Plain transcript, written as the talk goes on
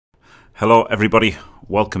Hello everybody,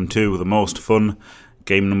 welcome to the most fun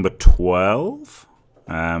game number 12,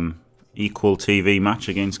 equal TV match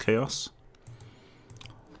against Chaos.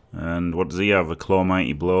 And what does he have? A Claw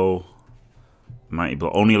Mighty Blow,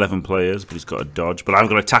 only 11 players, but he's got a dodge, but I've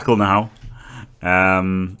got a tackle now.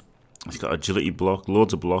 He's got agility block,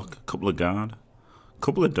 loads of block, a couple of guard, a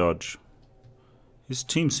couple of dodge. His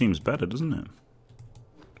team seems better, doesn't it?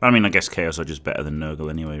 I mean, I guess Chaos are just better than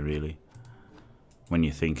Nurgle anyway, really. When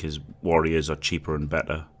you think his warriors are cheaper and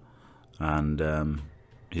better, and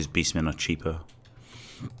his beastmen are cheaper.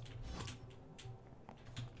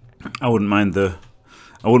 I wouldn't mind the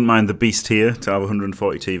beast here to have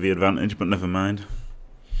 140 TV advantage, but never mind.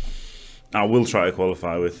 I will try to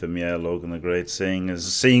qualify with them, yeah, Logan the Great, seeing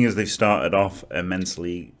as they've started off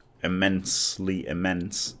immensely immense.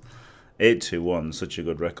 8-2-1, such a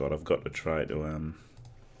good record. I've got to try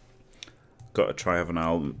haven't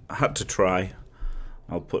I? I had to try.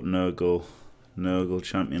 I'll put Nurgle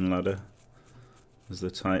Champion Ladder as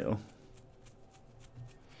the title.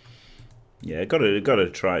 Yeah, gotta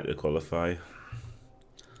try to qualify.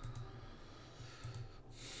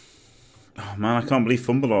 Oh man, I can't believe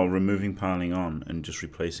Bloodbowl removing piling on and just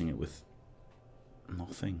replacing it with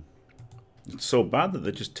nothing. It's so bad that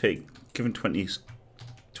they just giving 20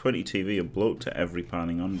 TV and bloat to every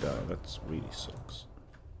piling on guy. That really sucks.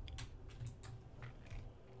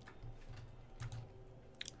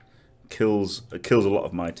 Kills a lot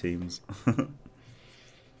of my teams.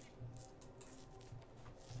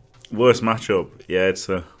 Worst matchup. Yeah, it's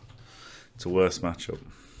a worst matchup.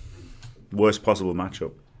 Worst possible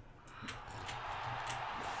matchup.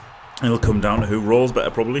 It'll come down to who rolls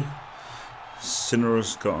better, probably.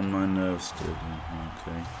 Cinera's got on my nerves still. Okay,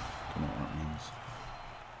 don't know what that means.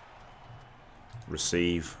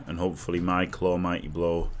 Receive, and hopefully my Claw Mighty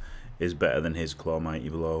Blow is better than his Claw Mighty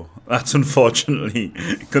Blow. That's unfortunately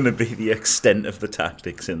going to be the extent of the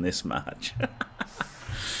tactics in this match.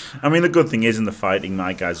 I mean, the good thing is in the fighting,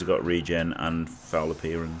 my guys have got regen and foul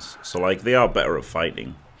appearance. So, like, they are better at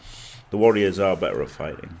fighting. The warriors are better at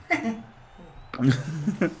fighting.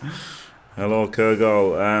 Hello,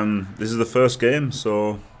 Kurgal. This is the first game,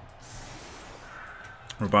 so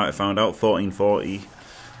we're about to find out. 1440.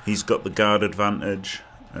 He's got the guard advantage.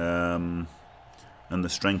 And the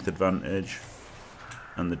strength advantage,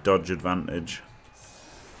 and the dodge advantage,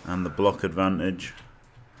 and the block advantage,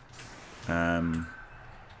 and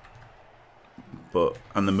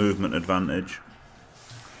the movement advantage.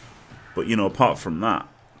 But you know, apart from that,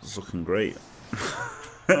 it's looking great.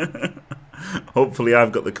 Hopefully,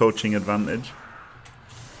 I've got the coaching advantage.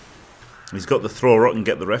 He's got the throw rock and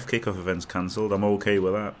get the ref kickoff events cancelled. I'm okay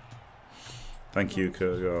with that. Thank you,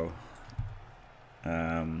 Kurgal.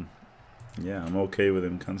 Yeah, I'm okay with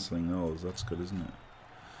him cancelling those. That's good, isn't it?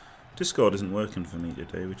 Discord isn't working for me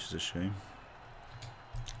today, which is a shame.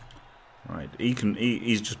 Right,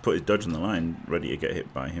 he's just put his dodge on the line, ready to get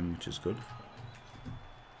hit by him, which is good.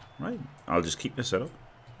 Right, I'll just keep this set up.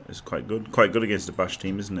 It's quite good against a bash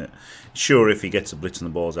team, isn't it? Sure, if he gets a blitz and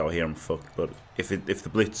the ball's out here, I'm fucked. But if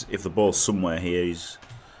the ball's somewhere here,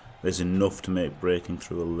 there's enough to make breaking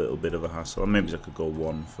through a little bit of a hassle. Or maybe I could go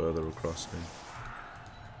one further across here.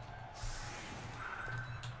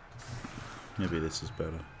 Maybe this is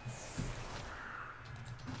better.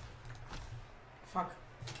 Fuck.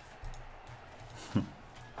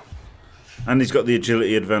 And he's got the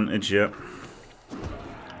agility advantage, yeah.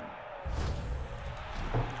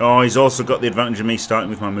 Oh, he's also got the advantage of me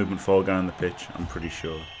starting with my movement 4 guy on the pitch, I'm pretty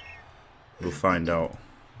sure. We'll find out.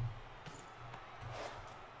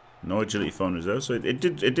 No agility 4 in reserve, so it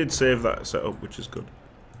did save that setup, which is good.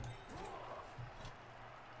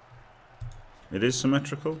 It is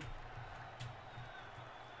symmetrical.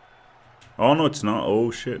 Oh no, it's not. Oh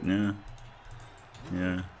shit, yeah.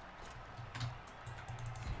 Yeah.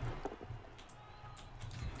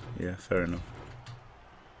 Yeah, fair enough.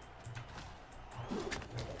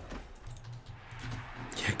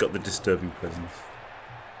 Yeah, got the disturbing presence.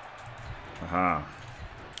 Aha.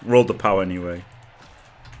 Rolled the power anyway.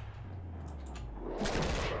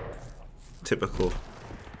 Typical.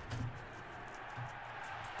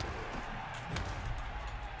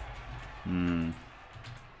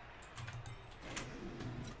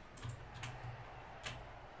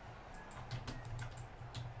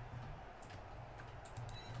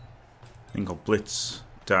 I think I'll blitz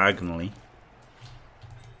diagonally.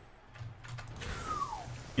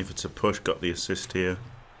 If it's a push, got the assist here.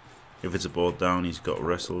 If it's a board down, he's got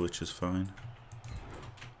wrestle, which is fine.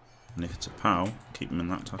 And if it's a pow, keep him in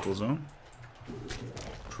that tackle zone.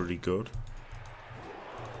 Pretty good.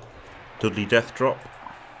 Dudley death drop.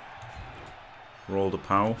 Rolled a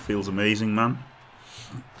pow. Feels amazing, man.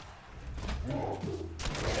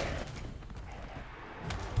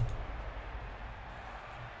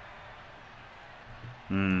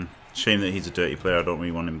 Shame that he's a dirty player. I don't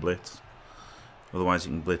really want him blitz. Otherwise,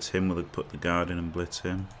 you can blitz him. We'll put the guard in and blitz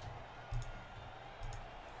him.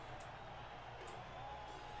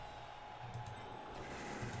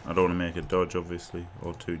 I don't want to make a dodge, obviously,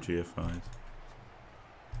 or 2 GFIs.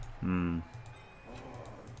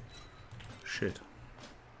 Shit.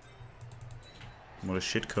 What a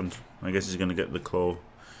shit cunt. I guess he's going to get the claw.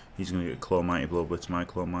 He's going to get claw, mighty blow, blitz, my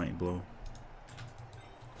claw, mighty blow.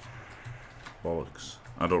 Bollocks.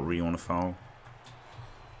 I don't really want to foul.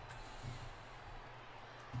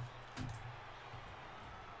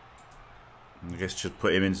 I guess just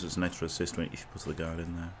put him in so it's an extra assist when you put the guard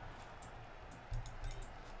in there.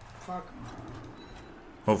 Fuck.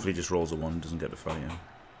 Hopefully he just rolls a 1, doesn't get the fight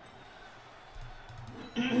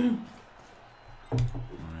in. Alright.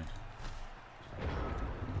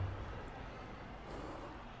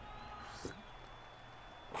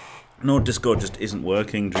 No, Discord just isn't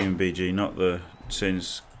working, DreamBG, not the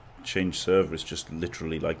change server, it's just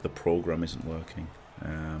literally like the program isn't working.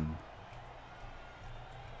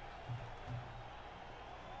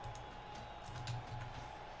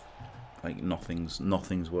 Like nothing's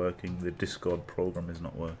working. The Discord program is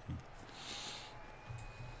not working.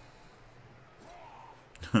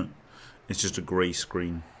 It's just a grey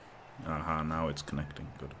screen. Aha, now it's connecting.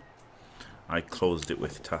 Good. I closed it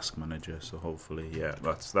with Task Manager, so hopefully, yeah,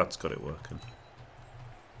 that's got it working.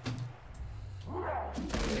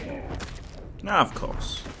 Ah, of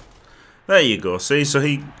course. There you go. See, so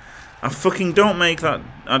I fucking don't make that.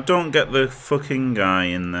 I don't get the fucking guy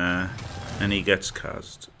in there. And he gets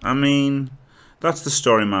cast. I mean, that's the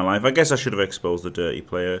story of my life. I guess I should have exposed the dirty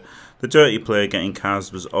player. The dirty player getting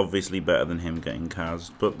cast was obviously better than him getting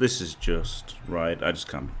cast. But this is just, right, I just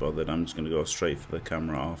can't be bothered. I'm just going to go straight for the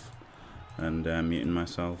camera off. And muting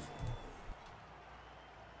myself.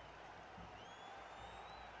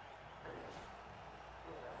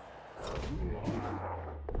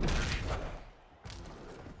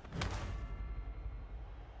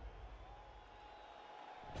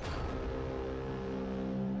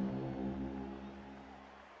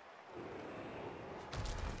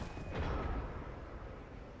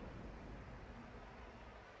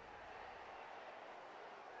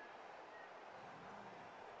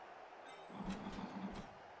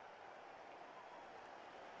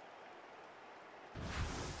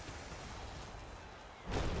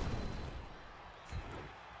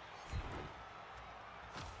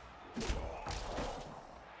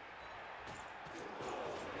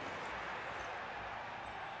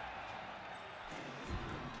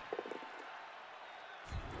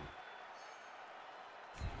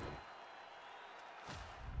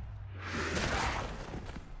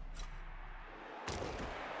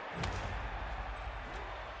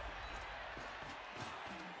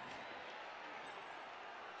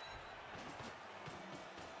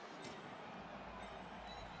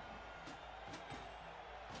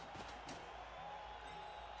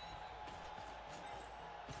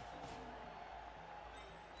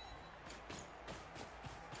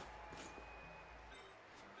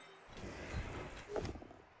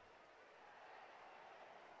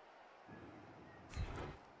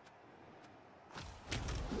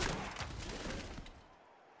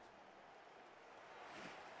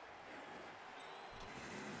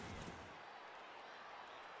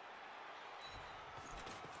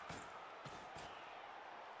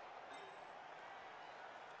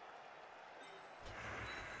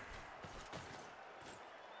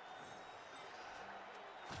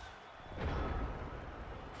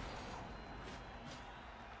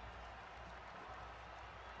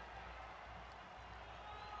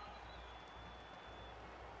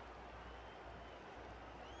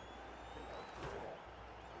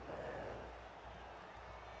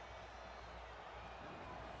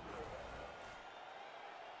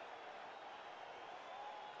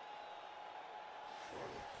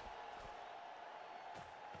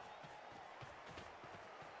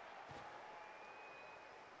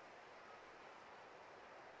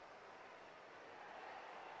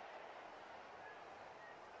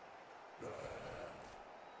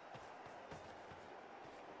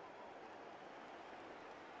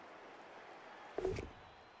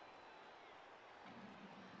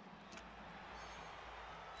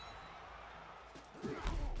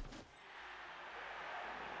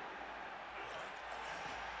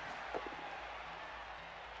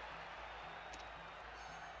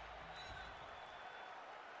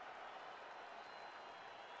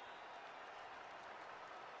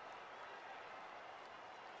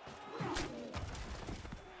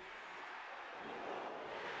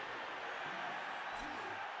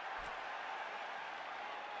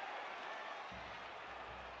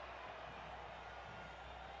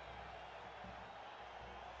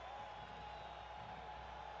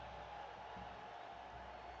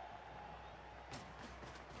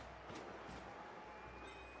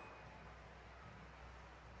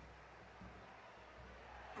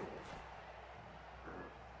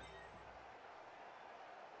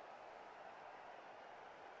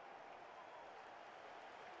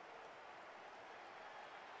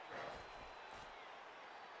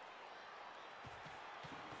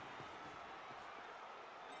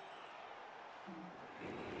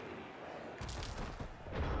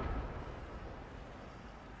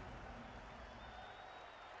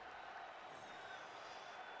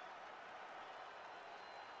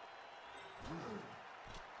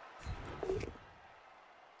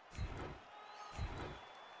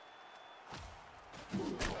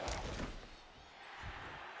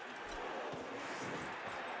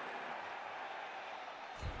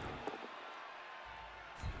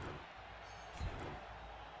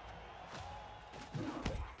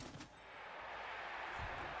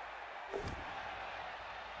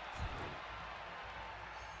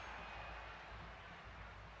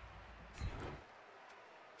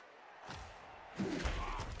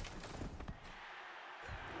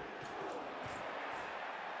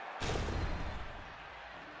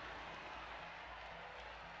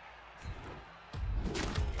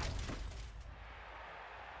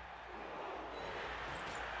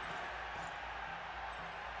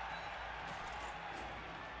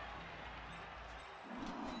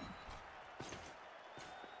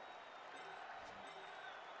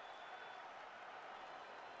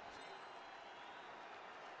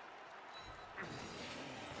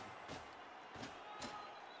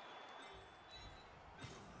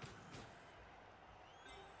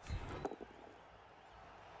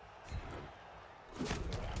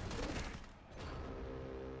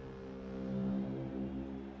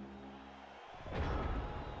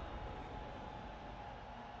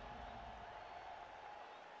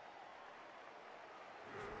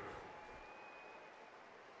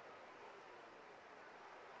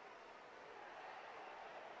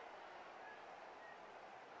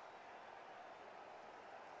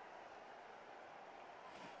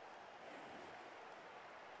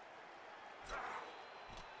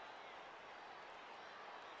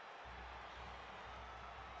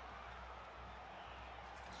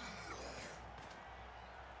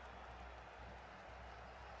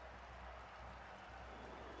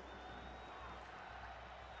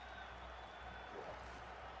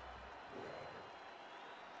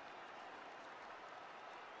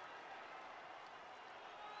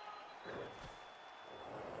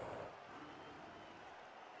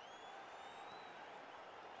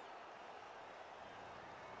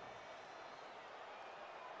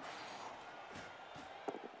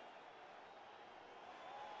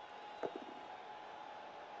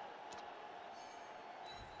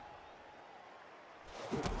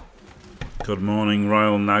 Good morning,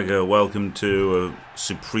 Royal Naga. Welcome to a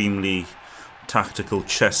supremely tactical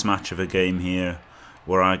chess match of a game here,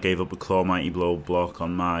 where I gave up a Claw Mighty Blow block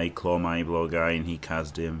on my Claw Mighty Blow guy and he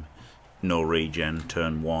cast him. No regen,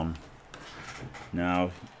 turn 1. Now,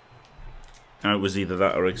 it was either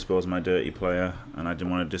that or expose my dirty player, and I didn't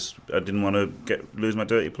want to lose my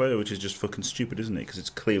dirty player, which is just fucking stupid, isn't it? Because it's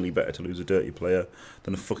clearly better to lose a dirty player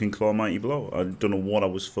than a fucking Claw Mighty Blow. I don't know what I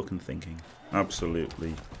was fucking thinking.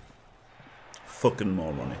 Absolutely fucking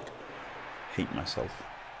moronic. Hate myself.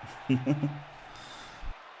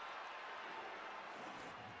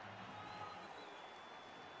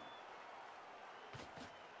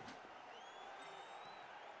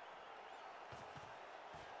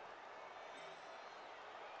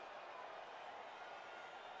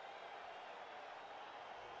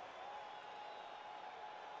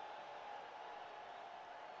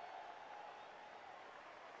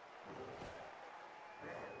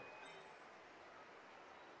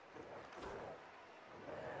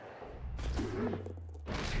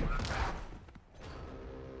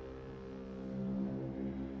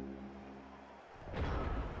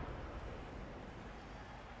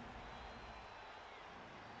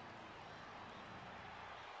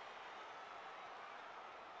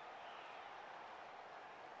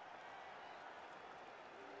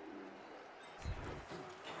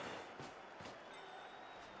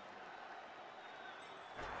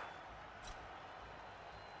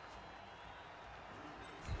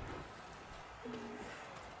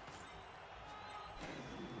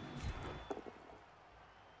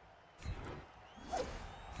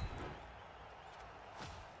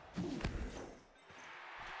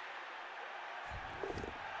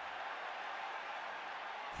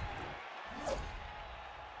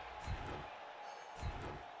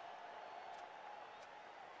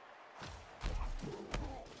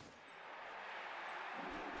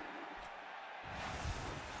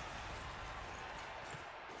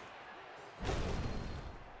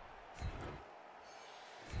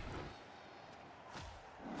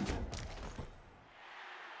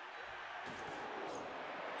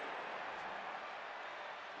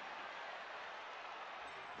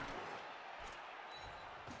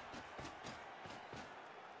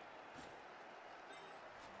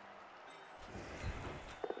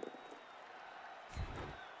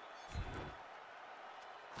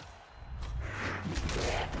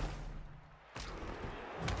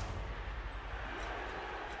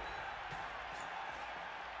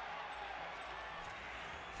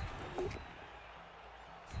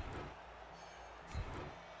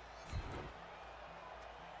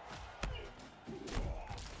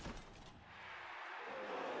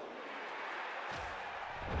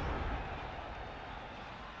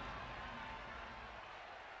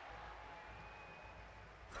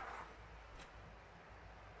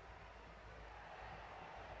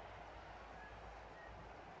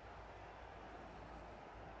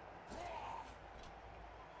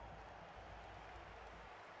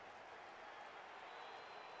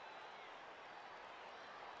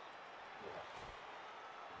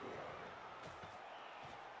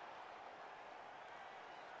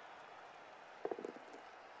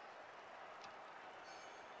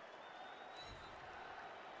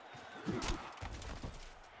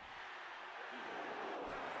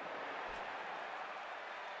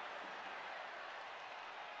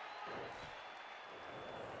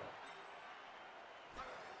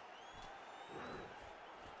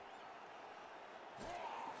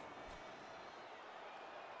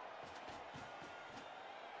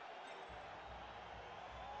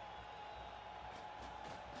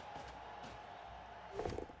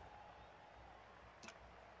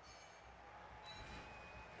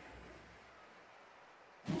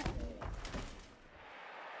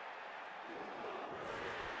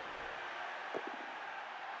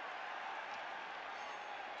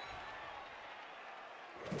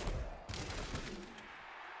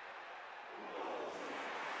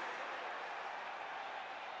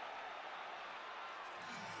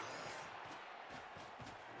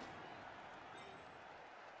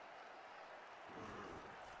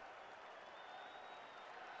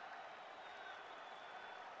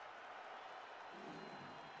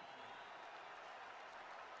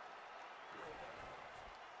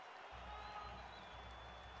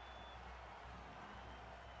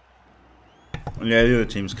 Yeah, the other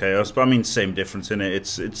team's chaos, but I mean, same difference in it.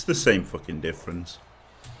 It's the same fucking difference.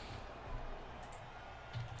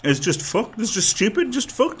 It's just fucked. It's just stupid. Just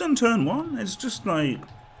fucked on turn 1. It's just like...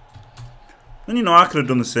 And you know, I could have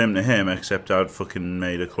done the same to him, except I'd fucking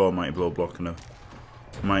made a Claw Mighty Blow block and a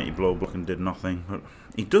Mighty Blow block and did nothing. But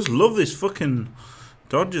he does love this fucking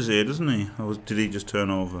dodges here, doesn't he? Or did he just turn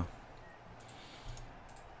over?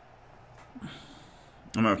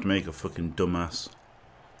 I might have to make a fucking dumbass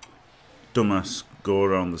go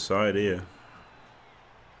around the side here.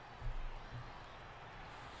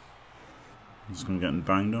 Just gonna get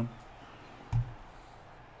banged on.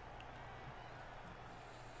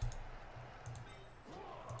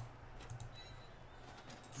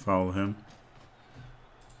 Foul him.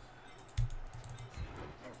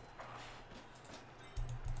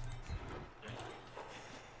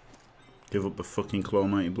 Give up a fucking claw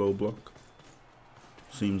mighty blow block.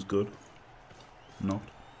 Seems good. Not.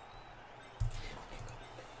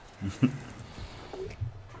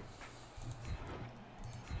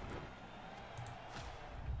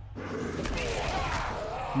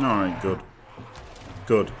 Alright, good.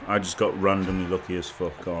 Good. I just got randomly lucky as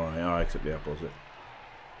fuck. Alright, I accept the opposite.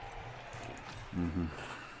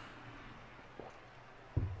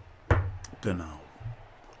 Dunno.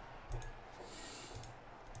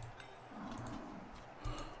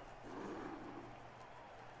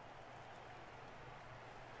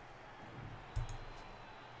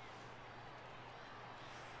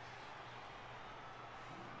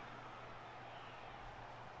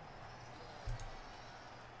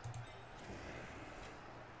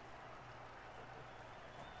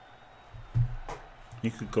 You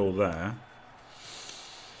could go there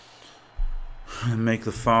and make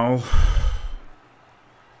the foul.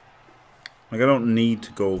 Like, I don't need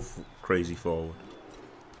to go crazy forward.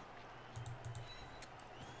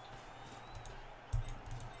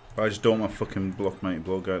 I just don't want my fucking block mighty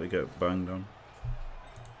blow guy to get banged on.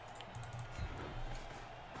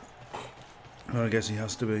 Well, I guess he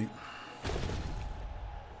has to be.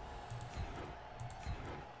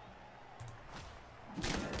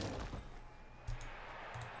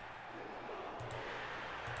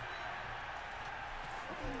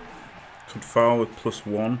 Could foul with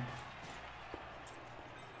 +1.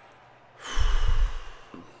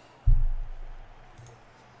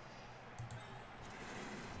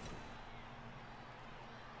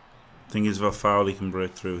 Thing is, if I foul, he can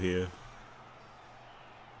break through here.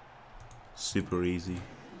 Super easy.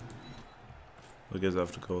 I guess I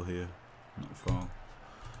have to go here, not foul.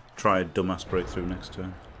 Try a dumbass breakthrough next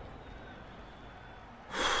turn.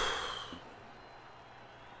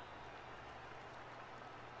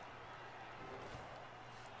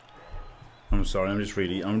 I'm sorry, I'm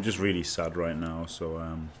just really sad right now, so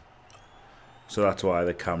that's why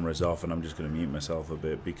the camera's off and I'm just gonna mute myself a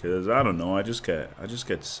bit, because I don't know, I just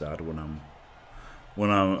get sad when I'm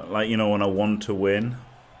like, you know, when I want to win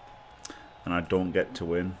and I don't get to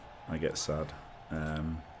win, I get sad.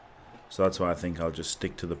 So that's why I think I'll just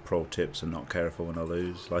stick to the pro tips and not care if I win or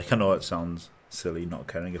lose. Like, I know it sounds silly not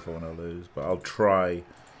caring if I win or lose, but I'll try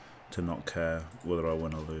to not care whether I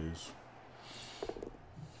win or lose.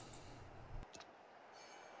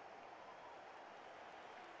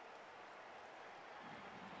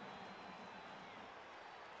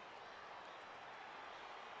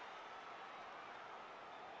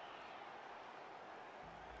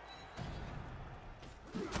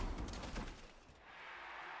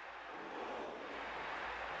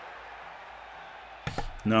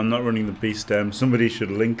 No, I'm not running the beast stem. Somebody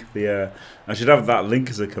should link the... I should have that link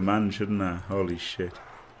as a command, shouldn't I? Holy shit.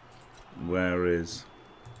 Where is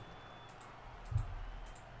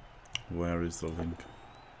the link?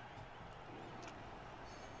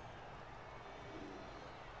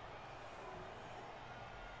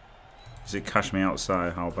 Is it cash me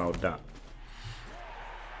outside? How about that?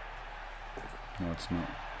 No, it's not.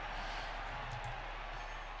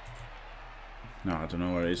 No, I don't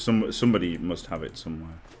know where it is. Somebody must have it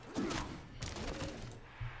somewhere.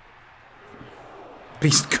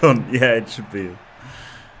 Beast cunt. Yeah, it should be.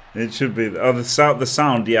 It should be. Oh, the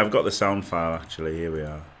sound. Yeah, I've got the sound file actually. Here we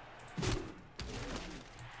are.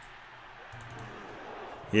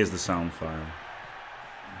 Here's the sound file.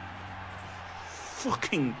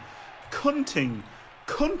 Fucking cunting.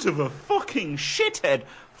 Cunt of a fucking shithead.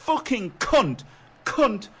 Fucking cunt.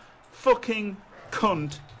 Cunt. Fucking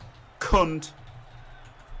cunt. Cunt.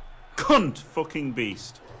 Cunt fucking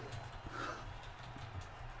beast.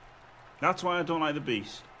 That's why I don't like the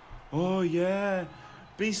beast. Oh yeah,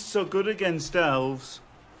 beasts are good against elves.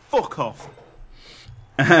 Fuck off.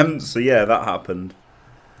 So yeah, that happened.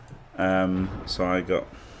 So I got.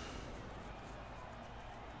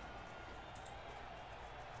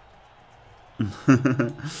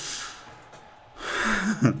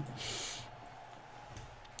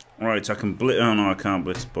 Right, I can blitz. Oh no, I can't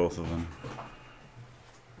blitz both of them.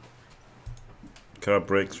 Can I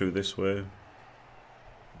break through this way?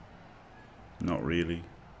 Not really.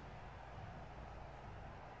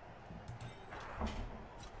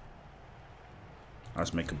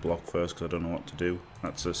 Let's make a block first because I don't know what to do.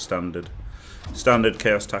 That's a standard Standard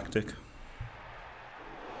chaos tactic.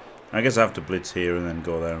 I guess I have to blitz here and then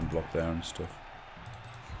go there and block there and stuff.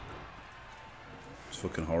 It's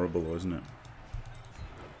fucking horrible though, isn't it?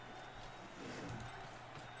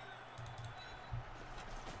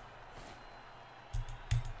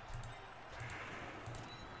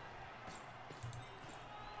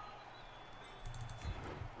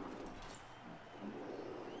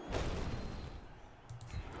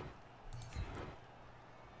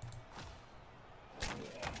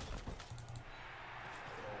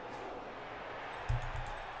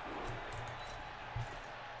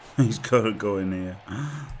 He's got to go in here.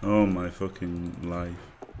 Oh my fucking life.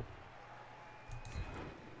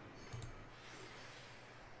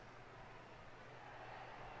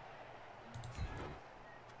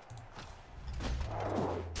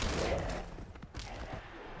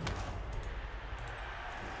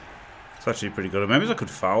 It's actually pretty good. Maybe I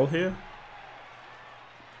could foul here.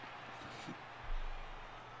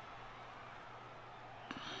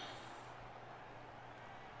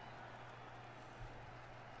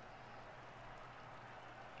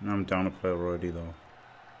 I'm down a player already though.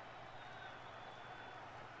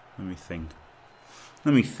 Let me think.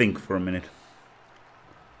 Let me think for a minute.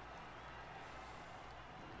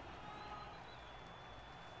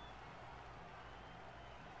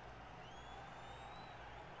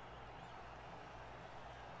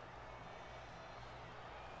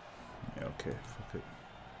 Yeah, okay, fuck it.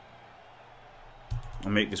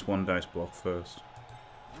 I'll make this one dice block first.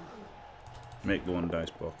 Make the one dice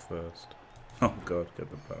block first. Oh god, get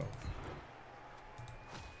the power.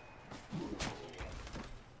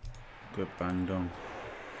 Good banged on.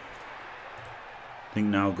 I think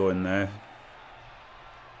now go in there.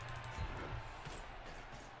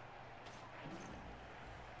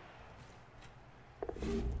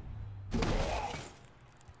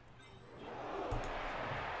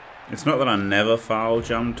 It's not that I never foul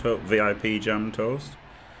VIP jam toast.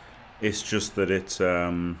 It's just that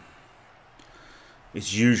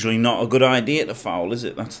it's usually not a good idea to foul, is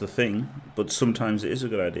it? That's the thing. But sometimes it is a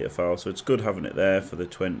good idea to foul, so it's good having it there for the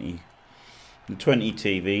 20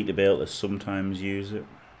 TV to be able to sometimes use it.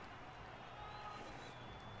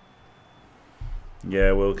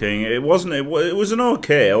 Yeah, Will King. It was an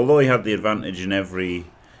okay, although he had the advantage in every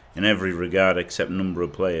regard except number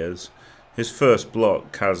of players. His first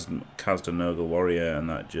block cast a Nurgle warrior, and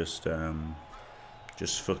that just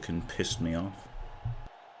fucking pissed me off.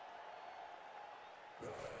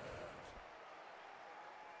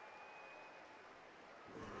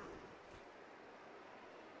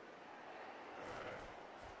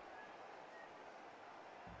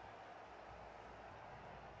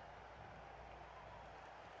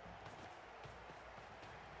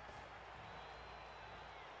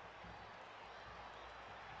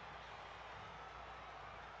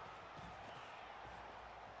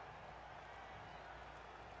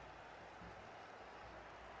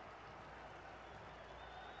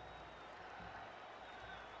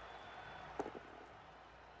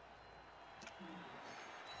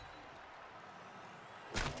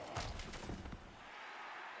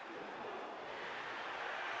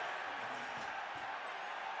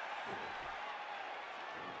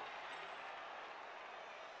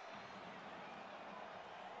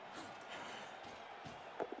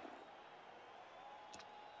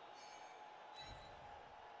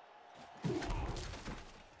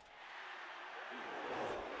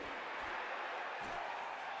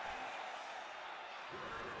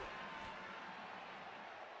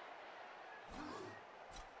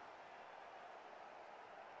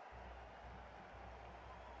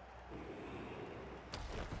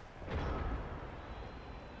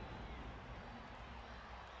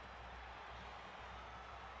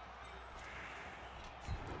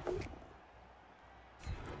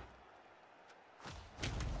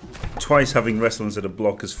 Twice having wrestled instead of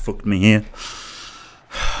block has fucked me here.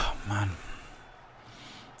 Oh, man.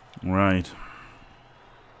 Right.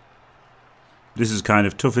 This is kind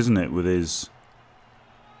of tough, isn't it, with his...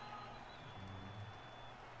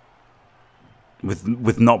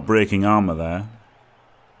 With not breaking armor there.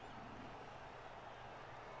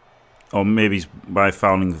 Or maybe by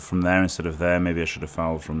fouling from there instead of there. Maybe I should have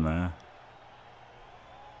fouled from there.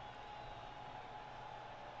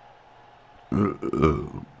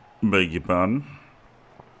 Beg your pardon.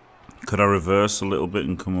 Could I reverse a little bit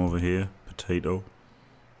and come over here? Potato.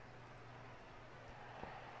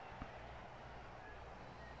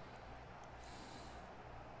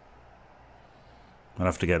 I'll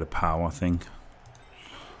have to get a POW, I think.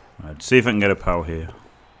 Right, see if I can get a POW here.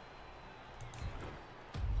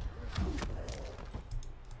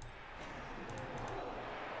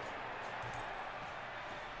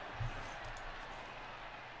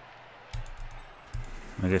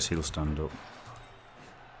 I guess he'll stand up.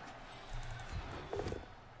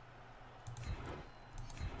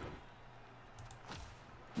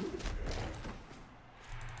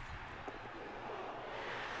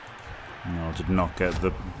 No, did not get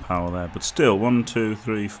the power there, but still 1, 2,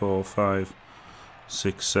 3, 4, 5,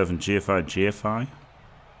 6, 7 GFI, GFI.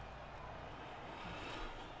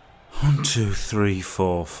 1, 2, 3,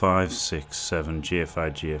 4, 5, 6, 7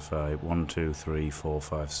 GFI, GFI. 1, 2, 3, 4,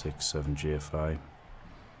 5, 6, 7 GFI.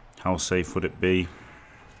 How safe would it be?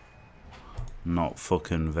 Not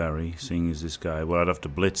fucking very, seeing as this guy. Well, I'd have to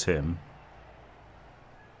blitz him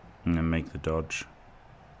and then make the dodge.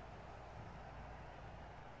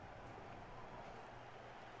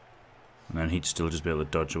 And then he'd still just be able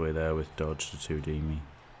to dodge away there with dodge to 2D me.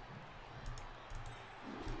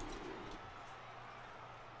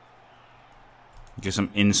 Guess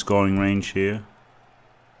I'm in scoring range here.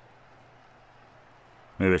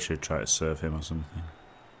 Maybe I should try to serve him or something.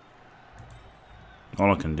 All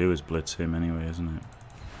I can do is blitz him anyway, isn't it?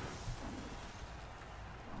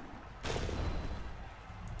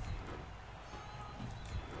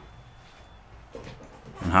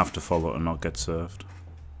 And have to follow it and not get served.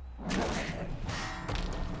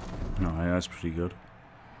 No, yeah, that's pretty good.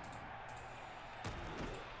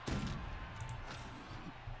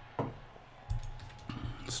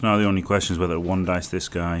 So now the only question is whether to one dice this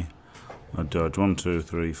guy or dodge. 1, 2,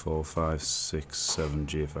 3, 4, 5, 6, 7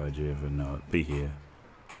 GFI, GFI. No, it'd be here.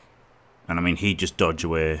 And I mean, he'd just dodge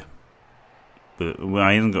away. But, well,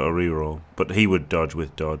 he hasn't got a reroll. But he would dodge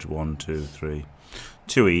with dodge. 1, 2, 3.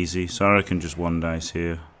 Too easy. So I reckon just one dice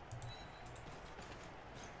here.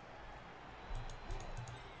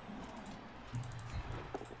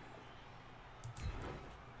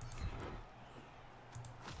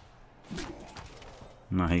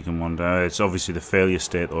 No, he can one die. It's obviously the failure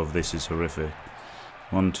state of this is horrific.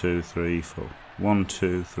 1, 2, 3, 4. 1,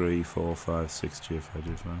 2, 3, 4, 5, 6 GFI,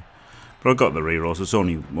 GFI. But I got the reroll, so it's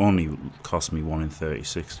only cost me 1 in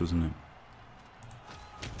 36, doesn't it?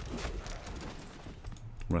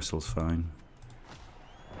 Wrestle's fine.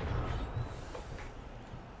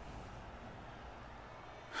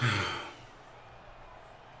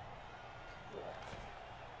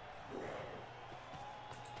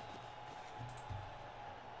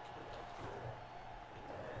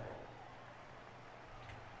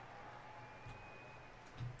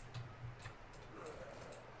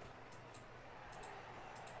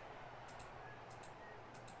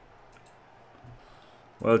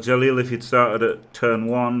 Well, Jalil, if you'd started at turn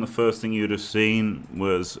 1, the first thing you'd have seen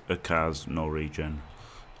was a Kaz, no regen,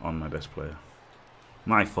 on my best player.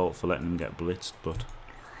 My fault for letting him get blitzed, but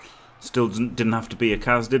still didn't have to be a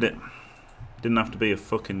Kaz, did it? Didn't have to be a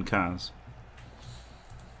fucking Kaz.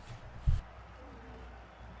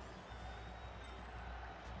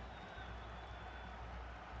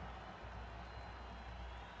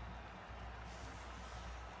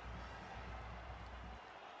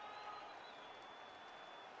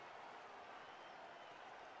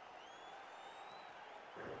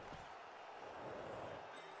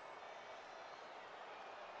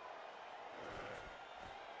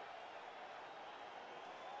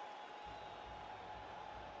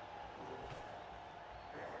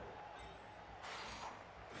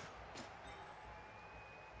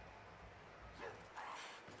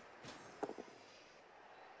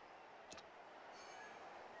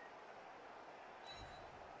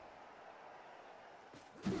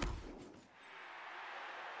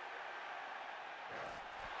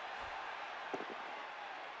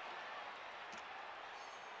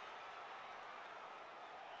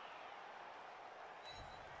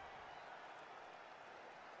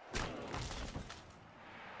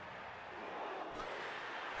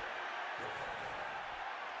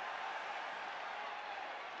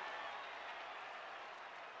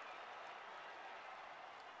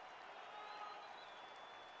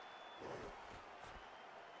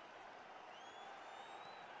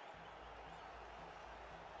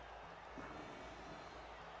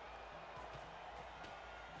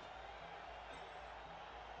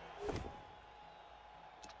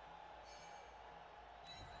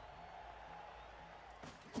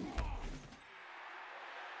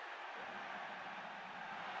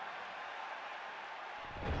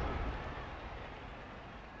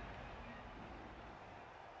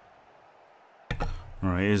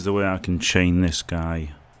 Alright, here's the way I can chain this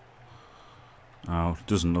guy. Oh,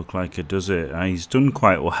 doesn't look like it, does it? He's done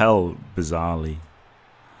quite well, bizarrely.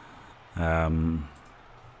 And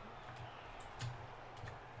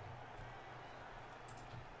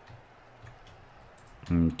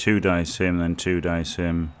 2 dice him, then 2 dice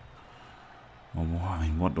him. Oh, I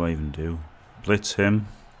mean, what do I even do? Blitz him.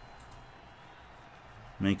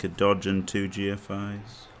 Make a dodge and 2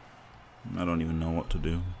 GFIs. I don't even know what to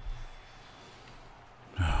do.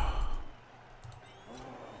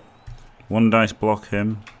 1 dice block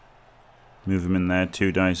him. Move him in there,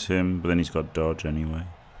 2 dice him, but then he's got dodge anyway.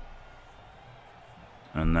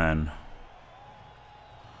 And then...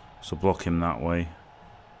 So block him that way.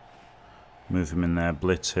 Move him in there,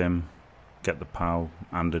 blitz him. Get the POW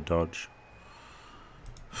and a dodge.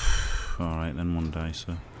 Alright then, 1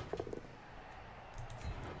 dicer.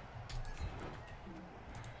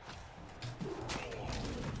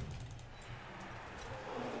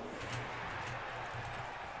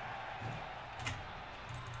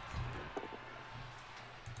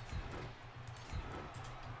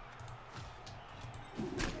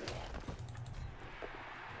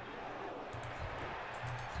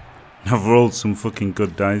 I've rolled some fucking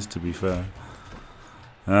good dice, to be fair.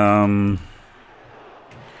 Maybe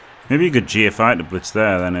you could GFI to blitz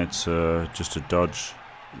there, then it's just a dodge.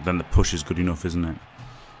 Then the push is good enough, isn't it?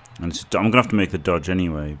 And I'm going to have to make the dodge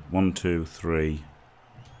anyway. 1, 2, 3.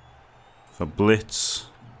 For blitz...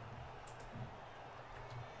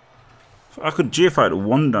 I could GFI to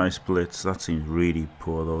 1 dice blitz. That seems really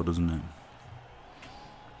poor though, doesn't it?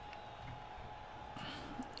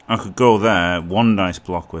 I could go there, 1 dice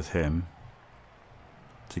block with him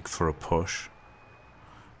for a push,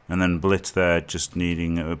 and then blitz there, just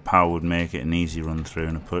needing a POW would make it an easy run through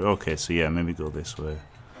and a push. Okay, so yeah, maybe go this way.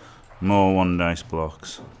 More 1 dice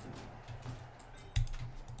blocks.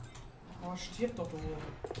 Oh, stirb doch, du.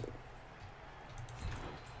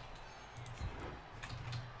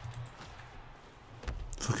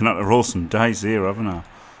 Fucking had to roll some dice here, haven't I?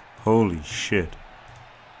 Holy shit.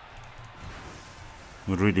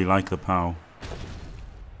 Would really like the POW.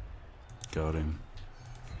 Got him.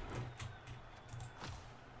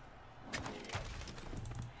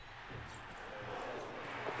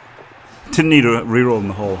 Didn't need a reroll in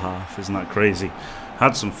the whole half, isn't that crazy?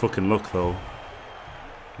 Had some fucking luck though.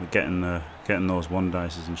 With getting those 1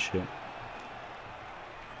 dices and shit.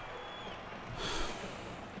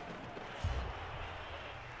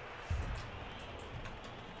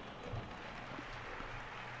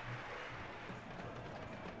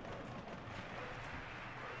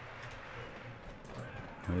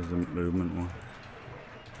 There's the movement one.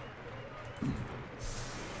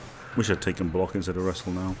 Wish I'd taken block instead of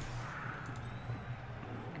wrestle now.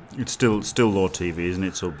 It's still low TV, isn't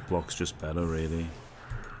it? So block's just better, really.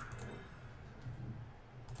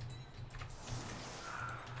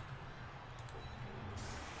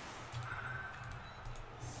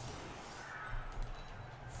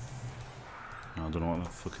 I don't know what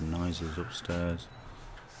that fucking noise is upstairs.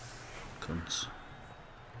 Cunts.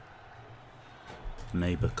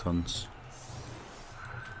 Neighbour cunts.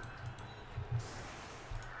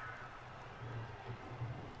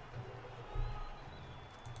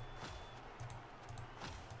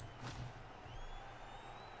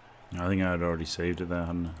 I think I had already saved it there,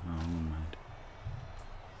 hadn't I? Oh, never mind.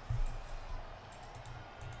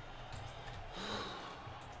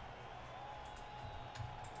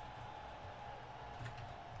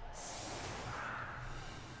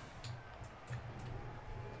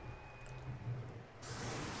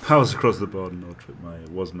 Powers across the board, no trip, mate. It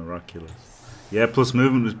was miraculous. Yeah, plus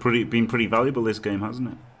movement has been pretty valuable this game, hasn't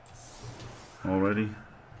it? Already.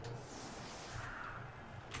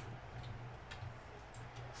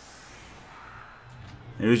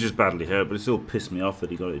 It was just badly hurt, but it still pissed me off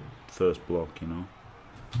that he got it first block, you know.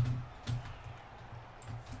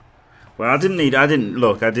 Well, I didn't need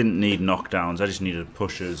knockdowns. I just needed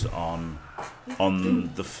pushes on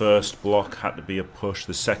the first block had to be a push.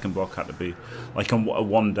 The second block had to be like a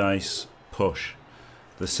 1 dice push.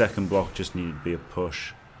 The second block just needed to be a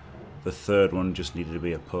push. The third one just needed to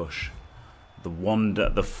be a push. The one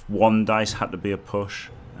dice had to be a push.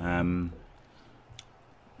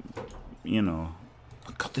 You know.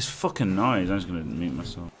 God, this fucking noise. I'm just gonna mute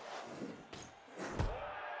myself.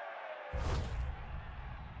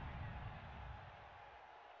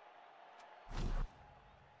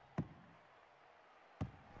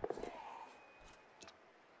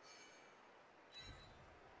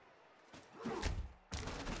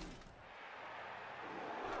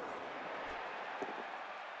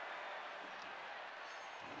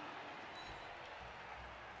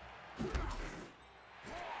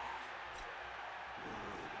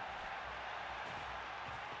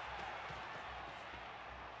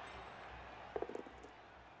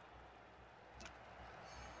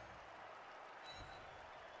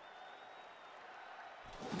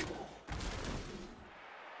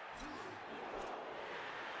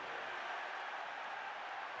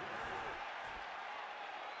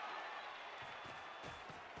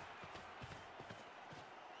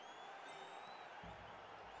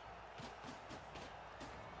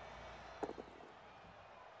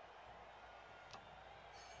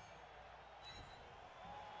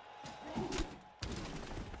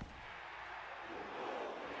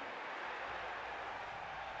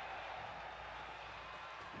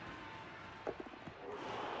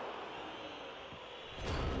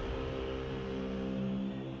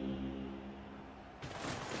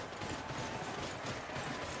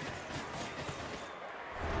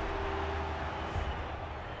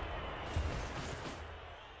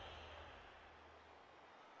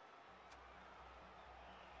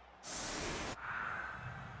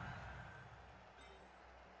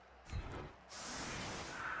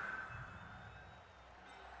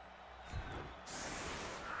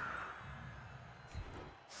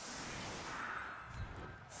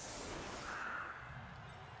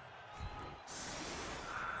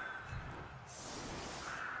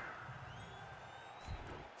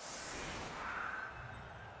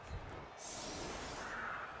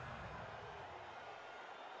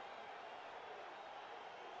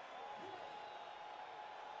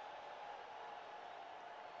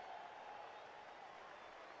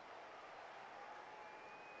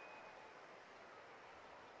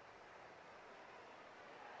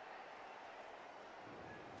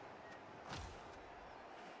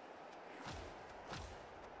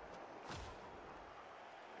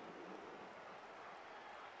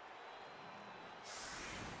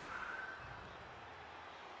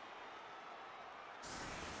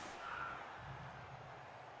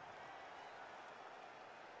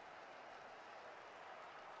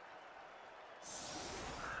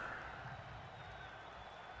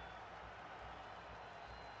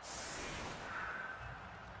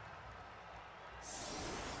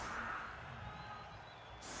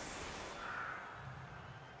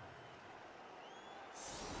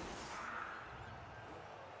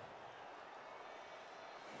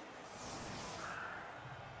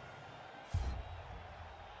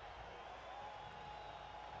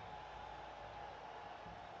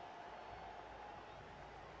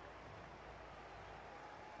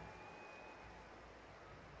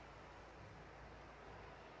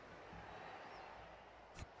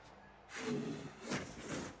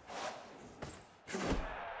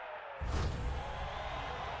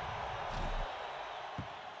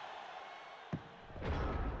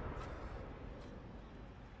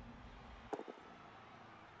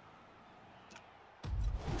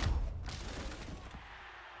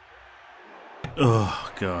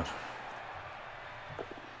 Oh, God.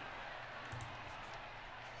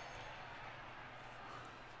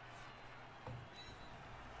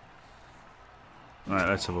 Right,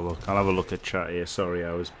 let's have a look. I'll have a look at chat here. Sorry,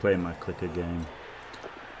 I was playing my clicker game.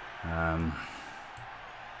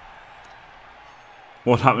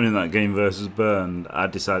 What happened in that game versus Burn? I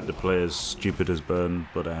decided to play as stupid as Burn,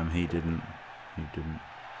 but he didn't. He didn't.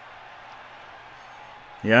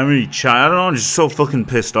 Yeah, I'm really I don't know, I'm just so fucking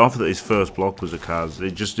pissed off that his first block was a Kaz.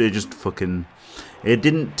 It just fucking... It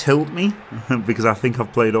didn't tilt me, because I think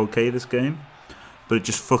I've played okay this game, but it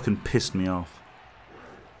just fucking pissed me off.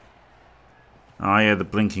 Oh yeah, the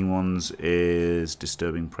blinking ones is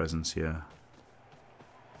Disturbing Presence, yeah.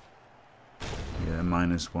 Yeah,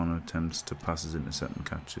 -1 attempts to passes, intercept and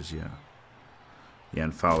catches, yeah. Yeah,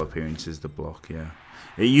 and foul appearance is the block, yeah.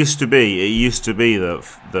 It used to be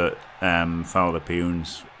that foul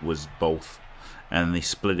appearance was both, and they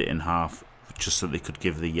split it in half just so they could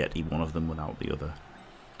give the Yeti one of them without the other,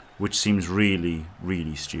 which seems really,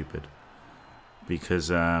 really stupid, because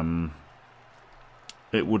it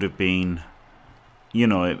would have been, you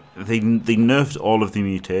know, they nerfed all of the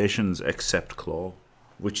mutations except Claw,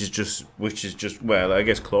 which is just well, I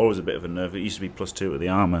guess Claw was a bit of a nerf. It used to be +2 with the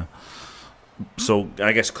armor. So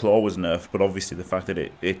I guess Claw was nerfed, but obviously the fact that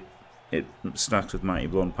it stacked with Mighty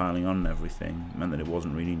Blow and piling on and everything meant that it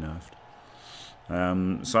wasn't really nerfed.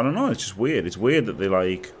 So I don't know, it's just weird. It's weird that they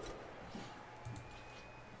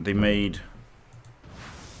made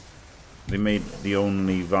the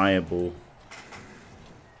only viable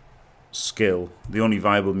skill, the only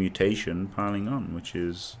viable mutation piling on, which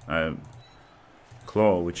is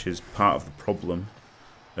Claw, which is part of the problem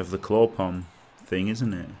of the Claw Pom thing,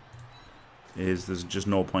 isn't it? Is there's just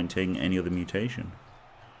no point taking any other mutation.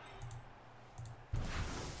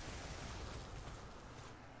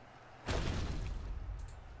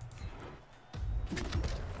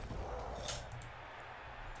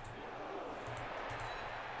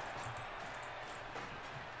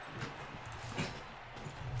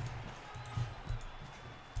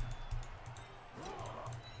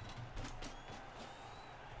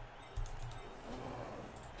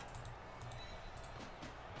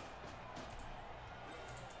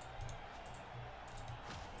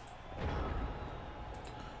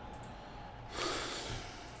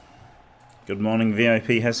 Good morning,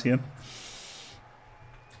 VIP Hessian.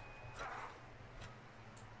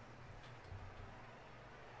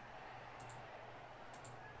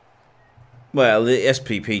 Well, the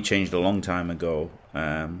SPP changed a long time ago.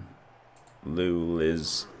 Lul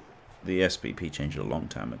is... The SPP changed a long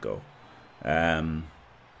time ago. But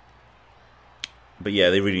yeah,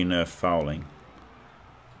 they really nerfed fouling.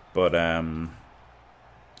 But, I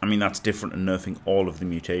mean, that's different than nerfing all of the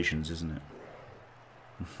mutations, isn't it?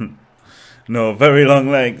 No, very long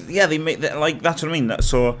legs. Yeah, they make that, like, that's what I mean.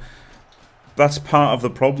 So that's part of the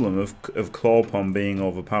problem of Claw Pom being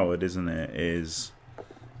overpowered, isn't it? Is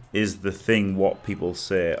the thing what people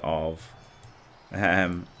say of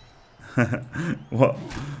what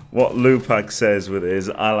Lupac says with it is,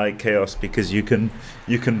 I like chaos because you can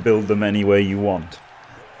build them any way you want.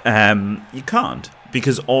 You can't,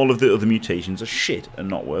 because all of the other mutations are shit and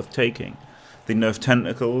not worth taking. They nerfed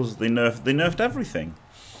tentacles, they nerfed everything.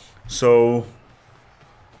 So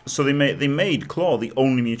they made Claw the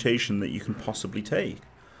only mutation that you can possibly take.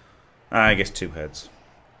 I guess 2 heads.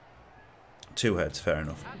 2 heads, fair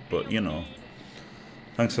enough. But you know,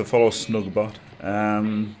 thanks for the follow, Snugbot.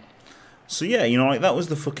 So yeah, you know, like that was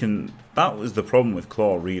the problem with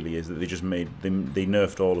Claw. Really, is that they just they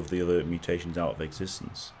nerfed all of the other mutations out of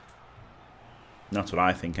existence. And that's what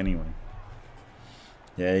I think, anyway.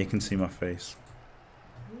 Yeah, you can see my face.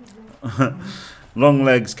 Long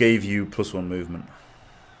legs gave you +1 movement.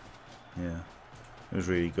 Yeah, it was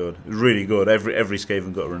really good. It was really good. Every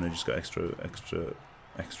Skaven Gut runner just got extra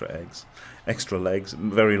eggs, extra legs,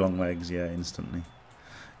 very long legs. Yeah, instantly.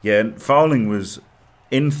 Yeah, and fouling was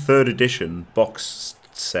in 3rd edition box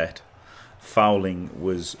set. Fouling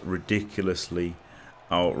was ridiculously,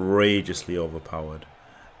 outrageously overpowered.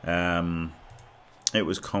 It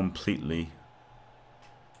was completely,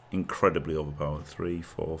 incredibly overpowered. 3,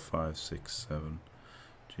 4, 5, 6, 7,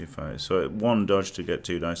 G5. So 1 dodge to get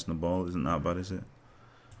 2 dice on the ball isn't that bad, is it?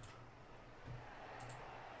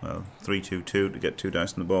 Well, 3, 2, 2 to get 2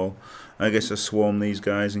 dice on the ball. I guess I swarm these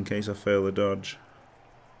guys in case I fail the dodge.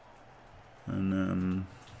 And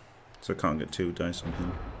So I can't get 2 dice on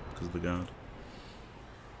him because of the guard.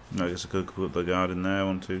 I guess I could put the guard in there,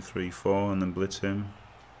 1, 2, 3, 4, and then blitz him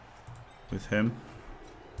with him.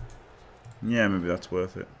 Yeah, maybe that's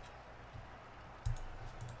worth it.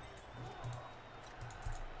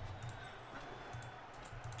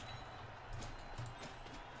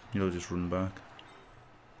 He'll just run back.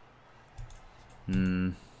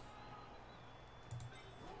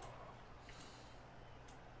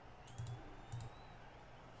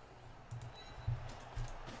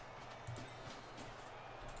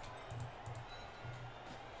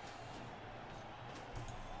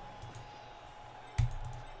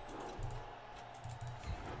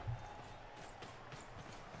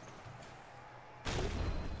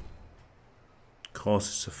 Of course,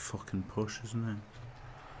 it's a fucking push, isn't it?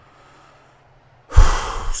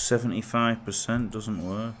 75% doesn't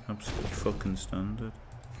work. Absolutely fucking standard.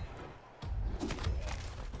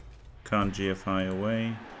 Can't GFI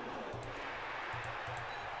away.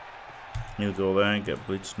 He'll go there, get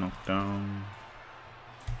blitz knocked down.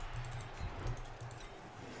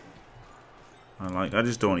 I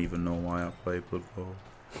just don't even know why I play Bloodbowl.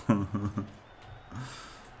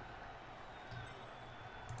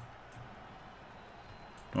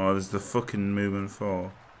 Oh, there's the fucking movement 4.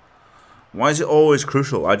 Why is it always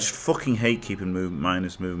crucial? I just fucking hate keeping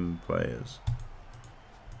minus movement players.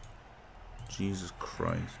 Jesus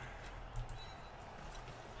Christ.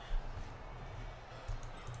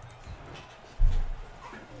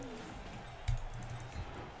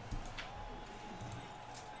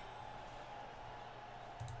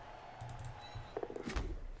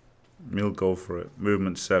 He'll go for it.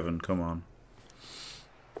 Movement 7, come on.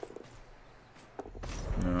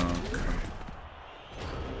 Oh, God.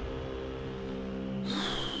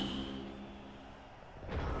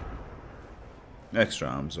 Extra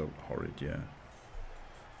arms are horrid, yeah.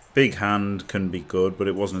 Big hand can be good, but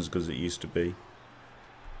it wasn't as good as it used to be.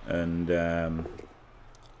 And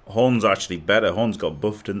Horn's actually better. Horn's got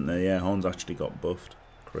buffed, didn't they? Yeah, Horn's actually got buffed,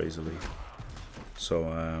 crazily. So,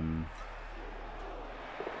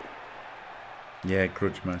 yeah,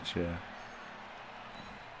 grudge match, yeah.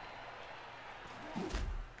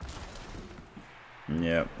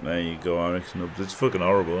 Yeah, there you go, Ericsson. It's fucking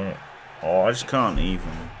horrible, isn't it? Oh, I just can't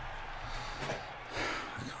even.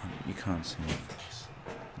 You can't see my face.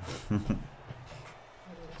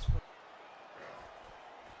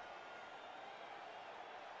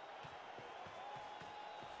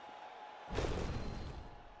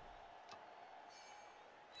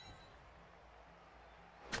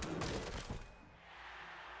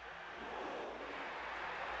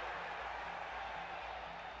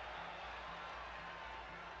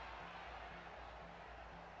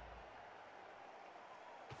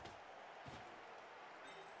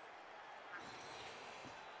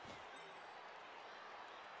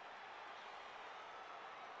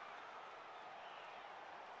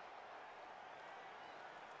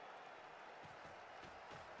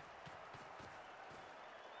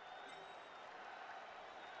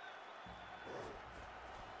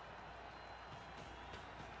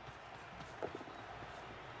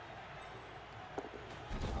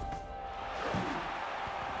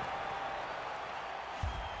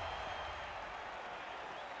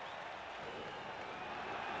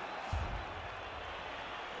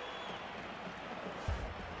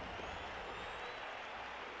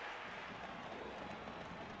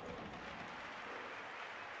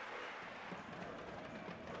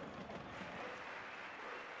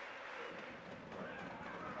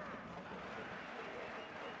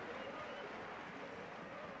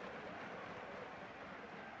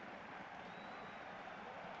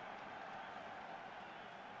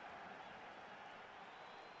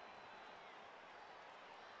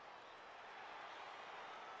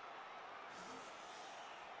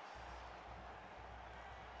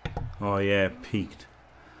 Oh yeah, peaked.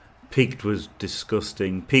 Peaked was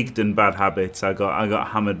disgusting. Peaked and bad habits. I got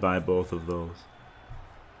hammered by both of those.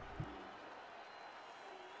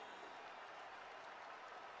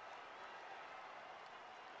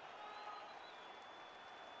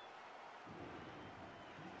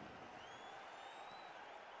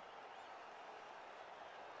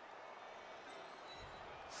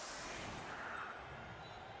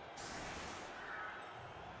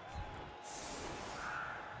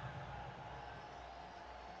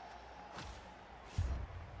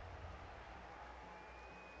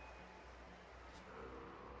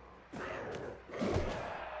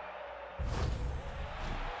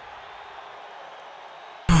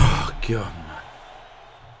 God, man.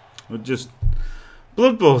 We're just...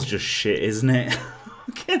 Bloodbowl's just shit, isn't it?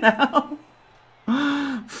 Fucking hell.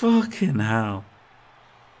 Fucking hell.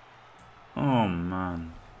 Oh,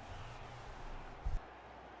 man.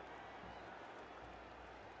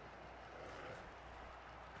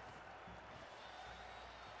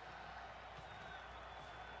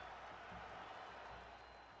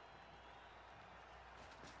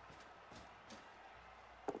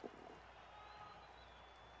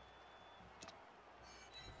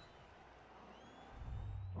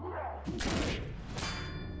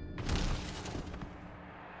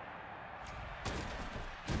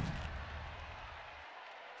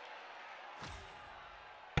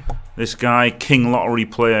 This guy, King Lottery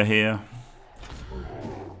player here,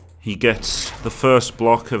 he gets the first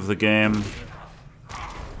block of the game.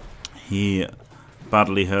 He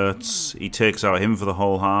badly hurts. He takes out him for the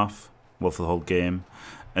whole half, well, for the whole game,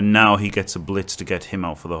 and now he gets a blitz to get him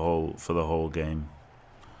out for the whole game.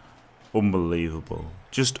 Unbelievable,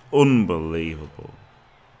 just unbelievable.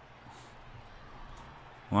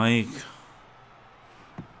 Like,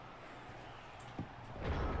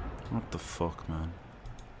 what the fuck, man?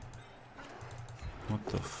 What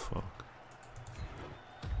the fuck?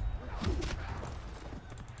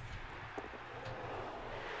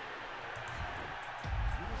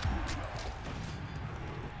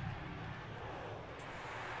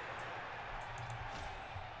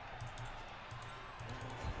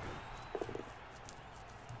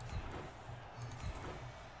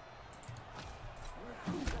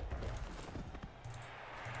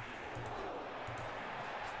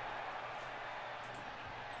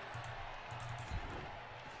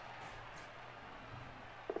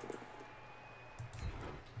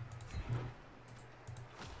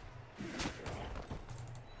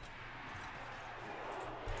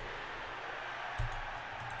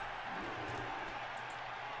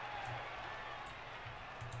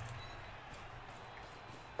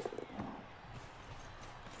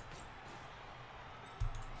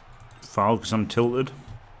 Foul because I'm tilted.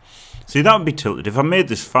 See, that would be tilted. If I made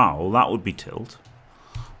this foul, that would be tilt.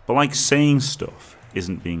 But like saying stuff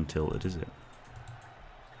isn't being tilted, is it?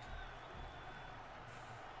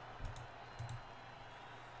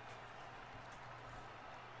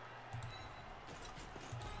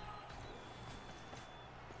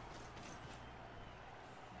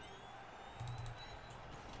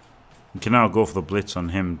 You can now go for the blitz on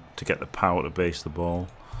him to get the power to base the ball.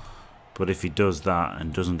 But if he does that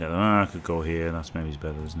and doesn't get I could go here, that's maybe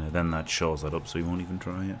better, isn't it? Then that shows that up so he won't even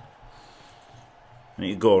try it. And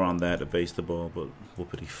he could go around there to base the ball, but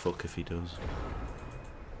whoopity fuck if he does.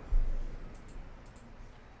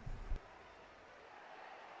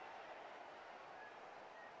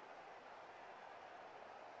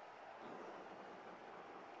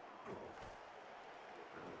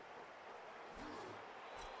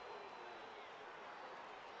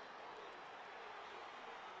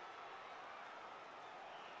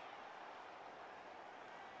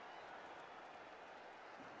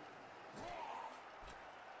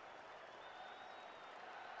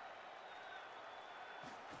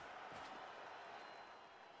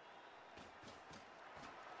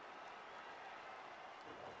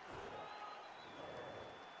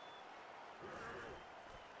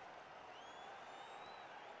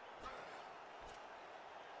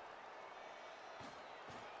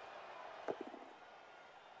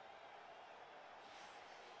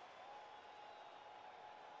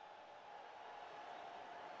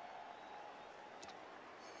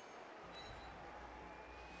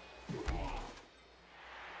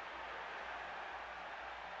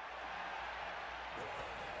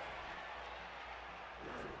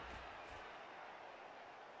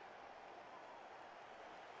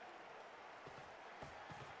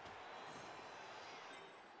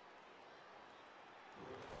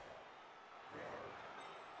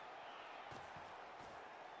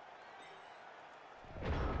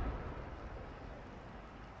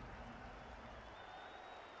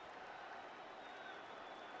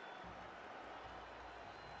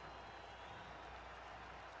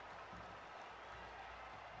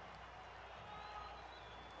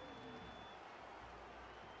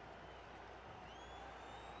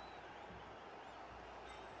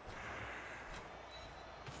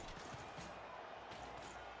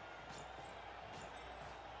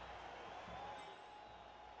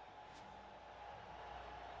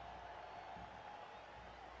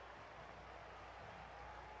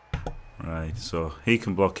 Right, so he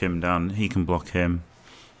can block him down, he can block him.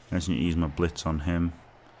 I just need to use my blitz on him.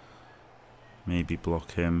 Maybe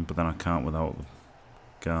block him, but then I can't without the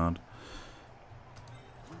guard.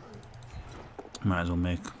 Might as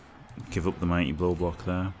well give up the mighty blow block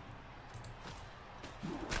there.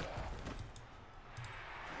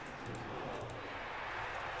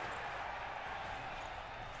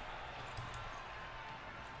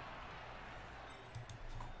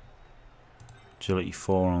 Agility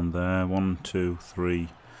 4 on there. 1, 2, 3,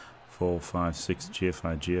 4, 5, 6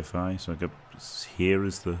 GFI, GFI. So I get here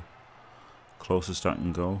is the closest I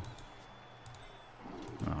can go.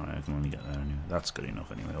 Alright, I can only get there anyway. That's good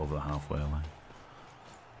enough anyway, over the halfway line.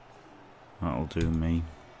 That'll do me.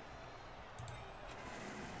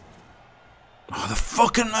 Oh, the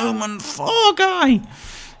fucking movement 4 guy!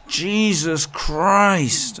 Jesus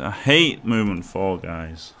Christ! I hate movement 4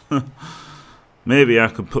 guys. Maybe I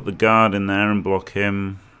could put the guard in there and block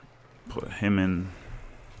him. Put him in.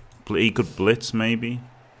 He could blitz, maybe.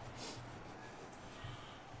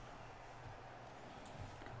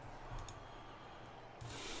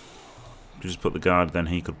 Just put the guard, then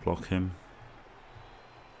he could block him.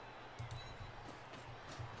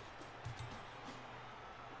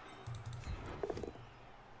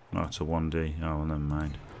 Oh, it's a 1D. Oh, well, never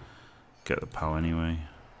mind. Get the power anyway.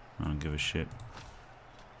 I don't give a shit.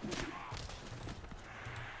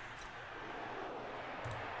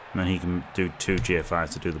 And then he can do 2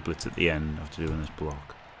 GFIs to do the blitz at the end after doing this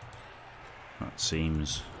block. That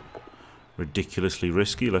seems ridiculously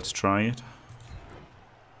risky. Let's try it.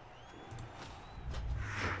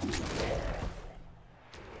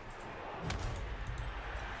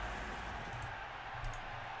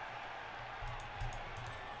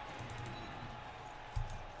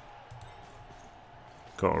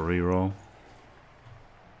 Got a reroll.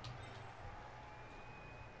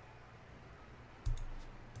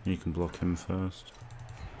 You can block him first.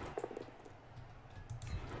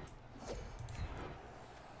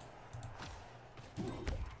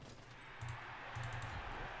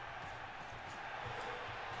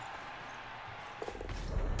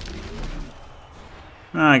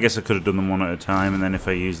 I guess I could have done them one at a time, and then if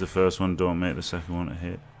I use the first one, don't make the second one to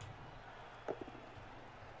hit.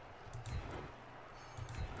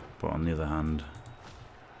 But on the other hand,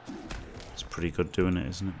 it's pretty good doing it,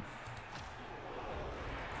 isn't it?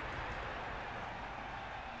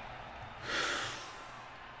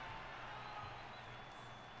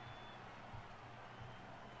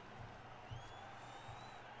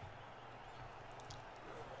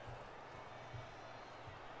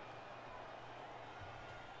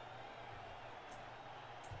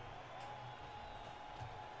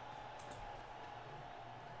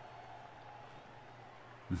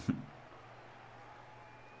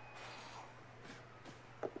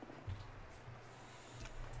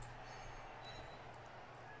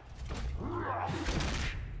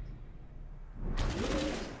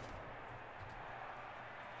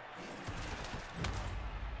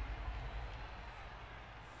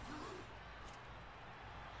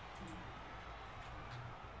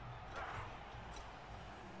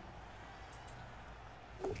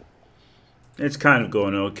 It's kind of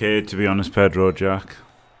going okay, to be honest, Pedro Jack.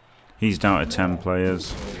 He's down to 10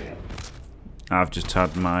 players. I've just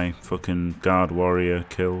had my fucking guard warrior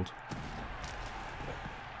killed.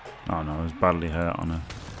 Oh no, I was badly hurt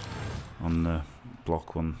on the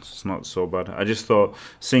block one. It's not so bad. I just thought,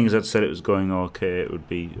 seeing as I'd said it was going okay, it would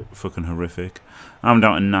be fucking horrific. I'm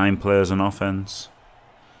down to 9 players on offense.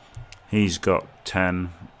 He's got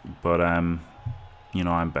 10, but you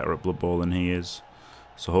know, I'm better at Bloodbowl than he is.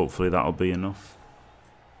 So hopefully that'll be enough.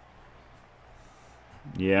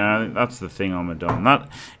 Yeah, I think that's the thing, Armadon.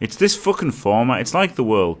 It's this fucking format. It's like the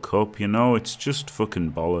World Cup, you know. It's just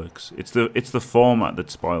fucking bollocks. It's the format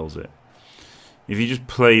that spoils it. If you just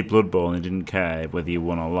play Blood Bowl and didn't care whether you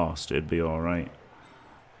won or lost, it'd be all right.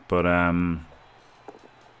 But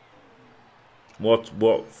what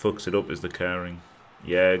fucks it up is the caring.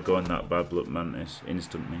 Yeah, going that bad Blood Mantis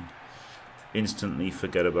instantly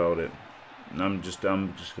forget about it. I'm just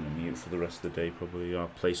gonna mute for the rest of the day probably. I'll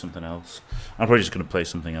play something else. I'm probably just gonna play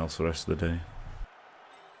something else the rest of the day.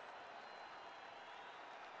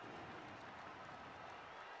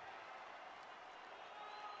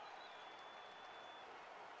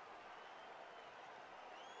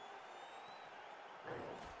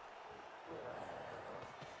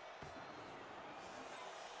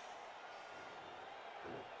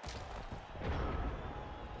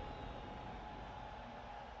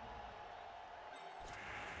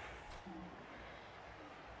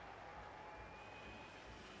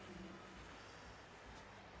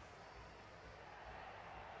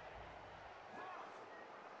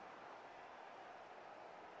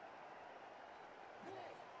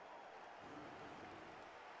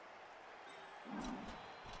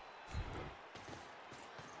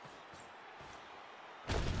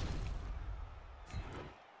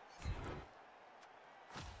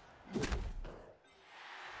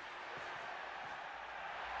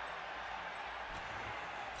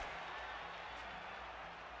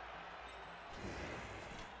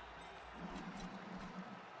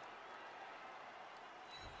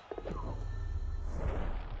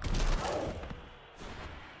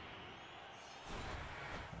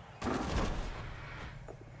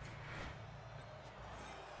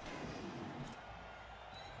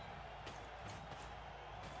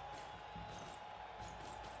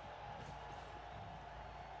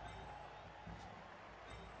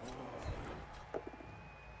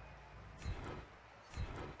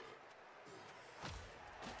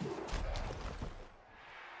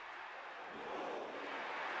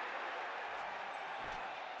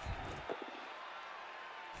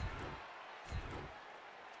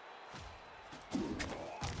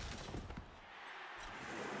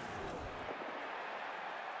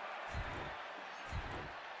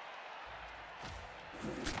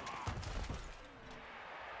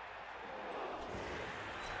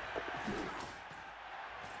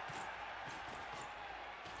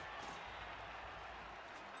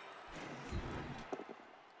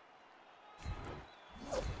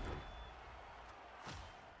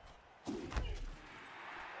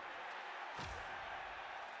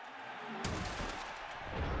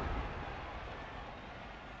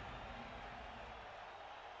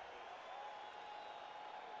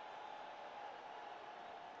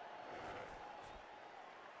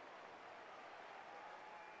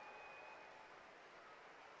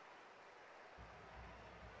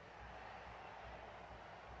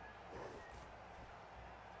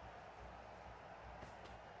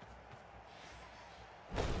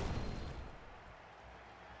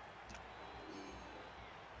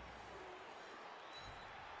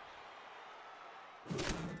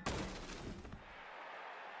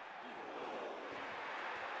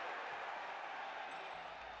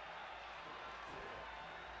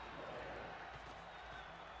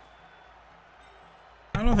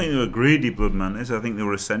 I don't think they were greedy, Blood Mantis. I think they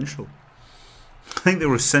were essential. I think they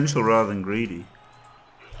were essential rather than greedy.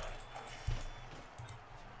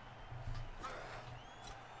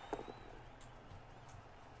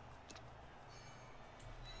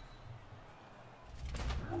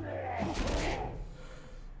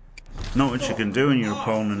 Not much you can do when your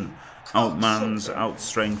opponent outmans,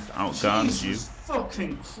 outstrength, outguards you.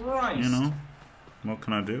 Fucking Christ! You know? What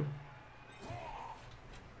can I do?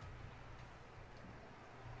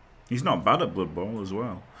 He's not bad at Bloodbowl as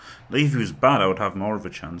well. Like, if he was bad, I would have more of a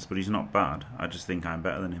chance, but he's not bad. I just think I'm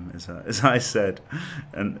better than him, as I said.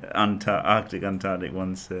 And Arctic Antarctic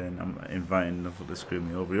once saying, I'm inviting Nuffle to screw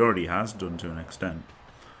me over. He already has done to an extent.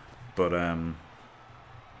 But,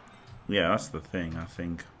 yeah, that's the thing, I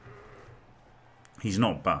think. He's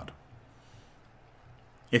not bad.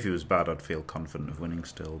 If he was bad, I'd feel confident of winning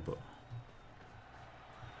still, but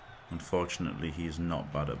unfortunately, he is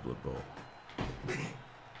not bad at Bloodbowl.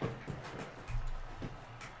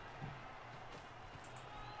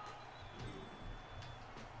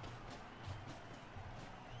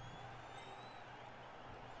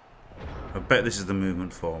 I bet this is the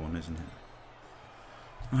movement 4 one, isn't it?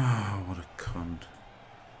 Oh, what a cunt.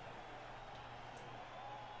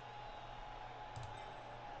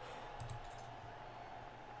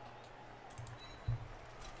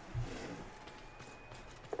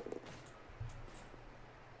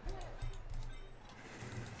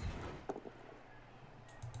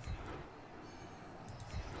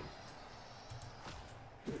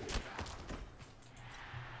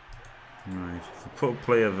 Right, if I put a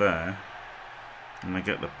player there, and I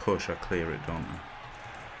get the push, I clear it, don't I?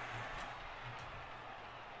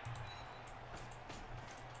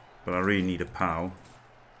 But I really need a POW.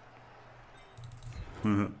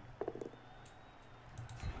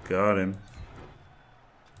 Got him.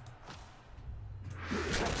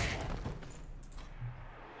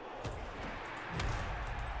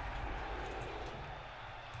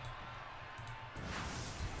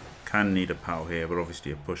 Can need a POW here, but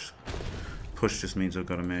obviously a push. Push just means I've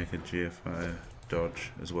got to make a GFI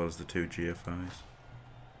dodge as well as the 2 GFIs.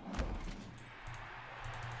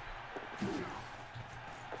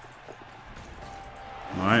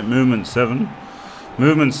 Alright, movement 7.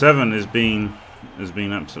 Movement 7 has been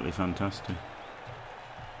absolutely fantastic.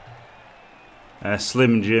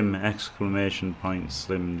 Slim Jim! Exclamation point,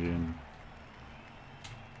 Slim Jim.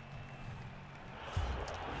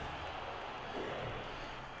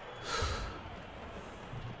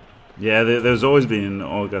 Yeah, there's always been an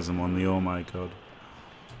orgasm on the oh my god.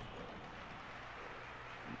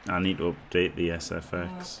 I need to update the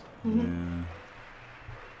SFX. Yeah.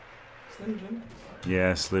 Slim Jim?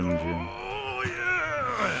 Yeah, Slim Jim. Oh,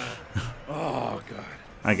 yeah! Oh, God.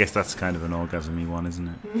 I guess that's kind of an orgasm-y one, isn't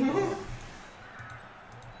it?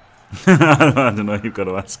 I don't know, you've got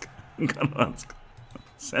to ask. You've got to ask.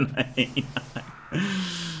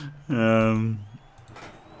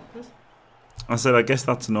 I said, I guess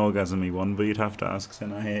that's an orgasm-y one, but you'd have to ask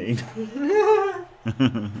Senai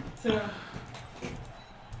 18.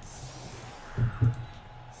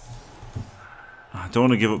 I don't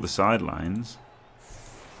want to give up the sidelines.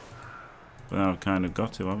 But I've kind of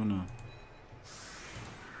got to, haven't I?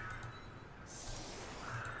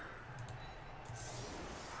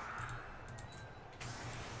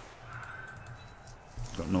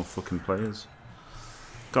 Got no fucking players.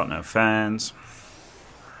 Got no fans.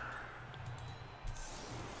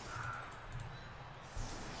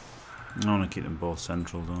 I want to keep them both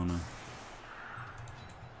central, don't I?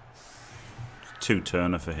 2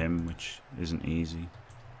 turner for him, which isn't easy.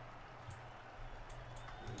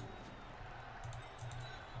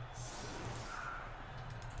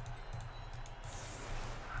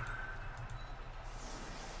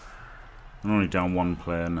 I'm only down one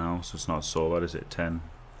player now, so it's not so bad, is it? 10.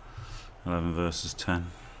 11 versus 10.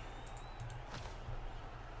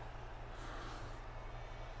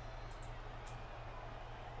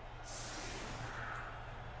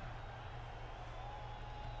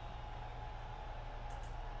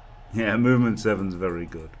 Yeah, movement 7's very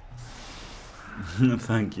good.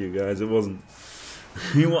 Thank you, guys. It wasn't.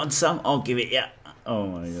 You want some? I'll give it ya. Oh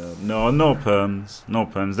my god. No, no perms. No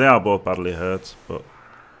perms. They are both badly hurt, but,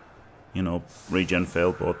 you know, regen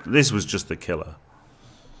failed both. This was just the killer.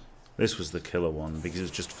 This was the killer one, because it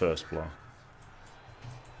was just first block.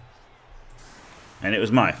 And it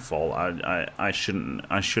was my fault. I shouldn't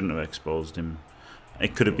have exposed him.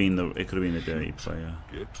 It could have been the dirty player.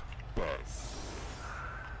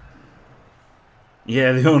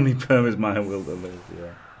 Yeah, the only perm is my will to live,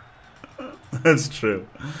 yeah. That's true.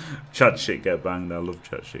 Chat shit get banged. I love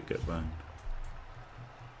chat shit get banged.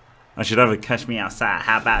 I should have a catch me outside.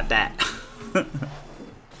 How about that?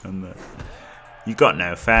 And you got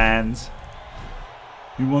no fans.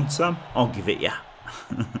 You want some? I'll give it ya.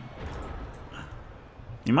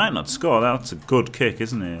 He might not score. That's a good kick,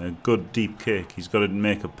 isn't it? A good deep kick. He's got to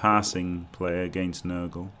make a passing play against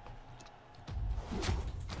Nurgle.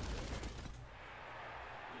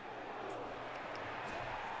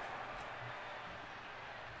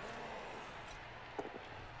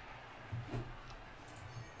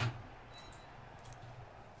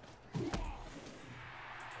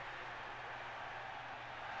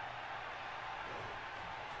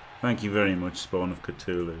 Thank you very much, Spawn of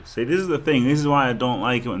Cthulhu. See, this is the thing. This is why I don't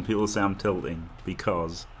like it when people say I'm tilting.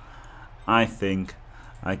 Because I think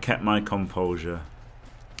I kept my composure.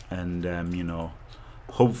 And, you know,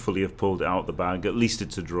 hopefully I've pulled it out the bag. At least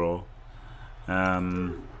it's a draw.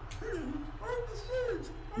 You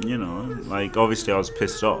know, like, obviously I was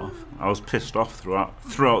pissed off. I was pissed off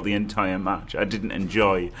throughout the entire match. I didn't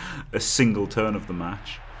enjoy a single turn of the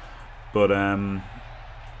match. But,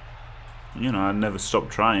 you know, I never stopped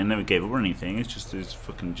trying, never gave up or anything. It's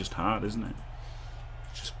fucking just hard, isn't it?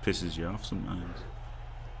 It just pisses you off sometimes.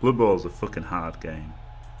 Bloodbowl's a fucking hard game.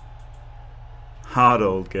 Hard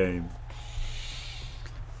old game.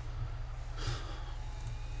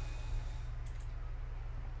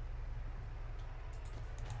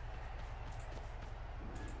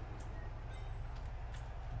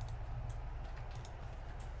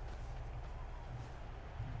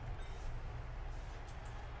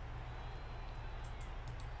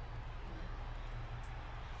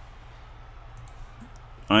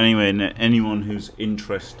 Anyway, anyone who's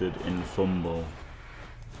interested in Fumble,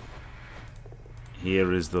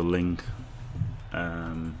 here is the link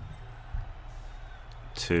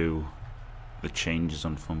to the changes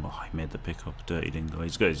on Fumble. Oh, he made the pickup, dirty dingo.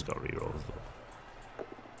 He's got rerolls though.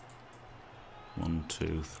 1,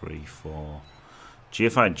 2, 3, 4.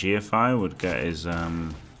 GFI would get his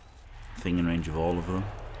thing in range of all of them.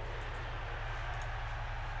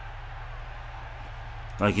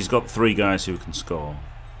 Like, he's got 3 guys who can score.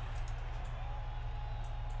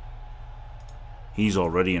 He's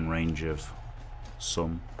already in range of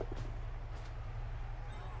some.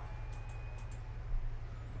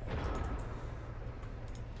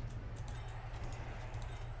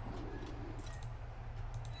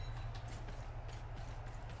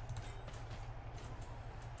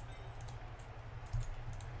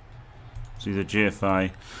 See the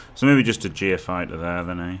GFI. So maybe just a GFI to there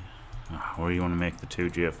then, eh? Or you want to make the 2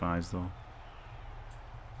 GFIs though?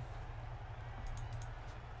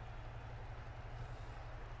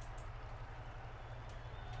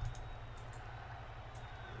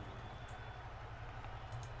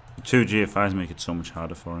 The 2 GFIs make it so much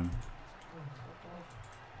harder for him.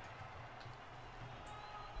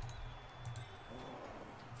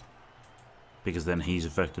 Because then he's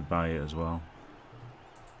affected by it as well.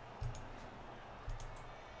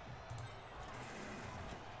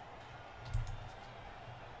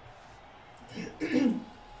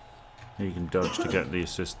 You can dodge to get the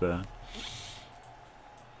assist there.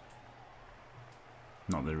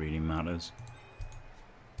 Not that it really matters.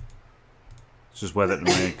 It's just whether to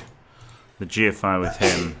make the GFI with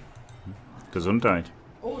him, because undied.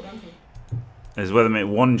 Is whether to make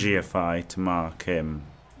 1 GFI to mark him,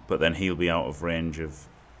 but then he'll be out of range of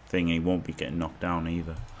thing. He won't be getting knocked down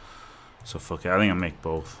either. So fuck it. I think I'll make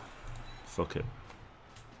both. Fuck it.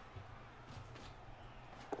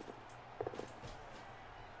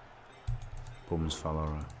 Bums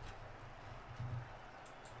Falora.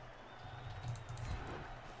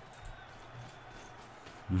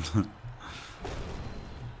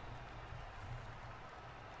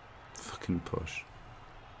 Fucking push.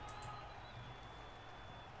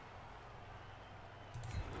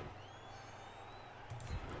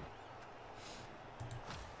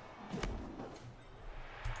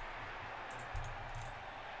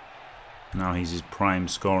 Now he's his prime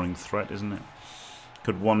scoring threat, isn't it?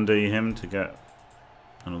 Could 1D him to get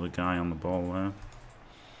another guy on the ball there.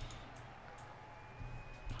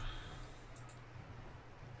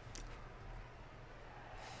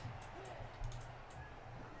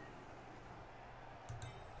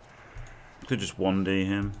 Could just 1D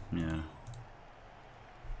him, yeah.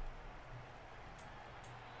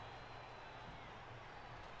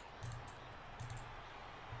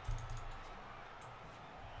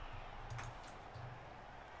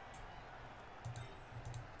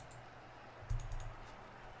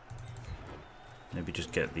 Maybe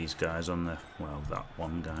just get these guys on the, well, that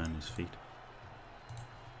one guy on his feet.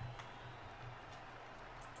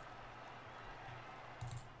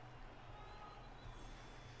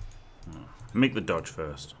 Make the dodge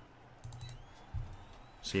first.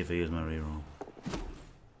 See if he is my reroll.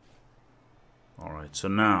 Alright, so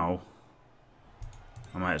now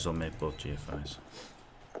I might as well make both GFIs.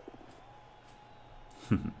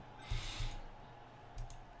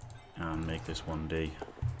 And make this 1D.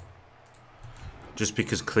 Just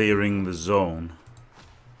because clearing the zone,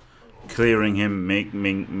 clearing him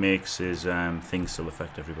makes his thing still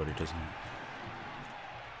affect everybody, doesn't it?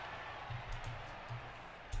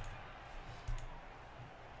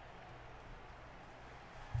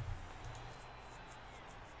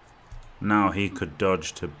 Now he could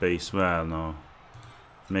dodge to base. Well, no.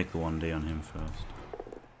 Make the 1D on him first.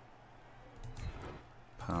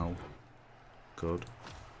 Pow. Good.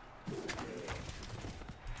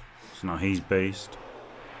 So now he's based.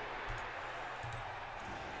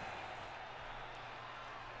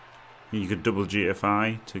 You could double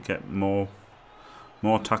GFI to get more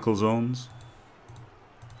tackle zones.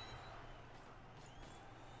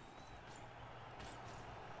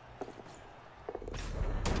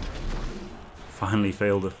 Finally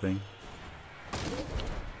failed a thing.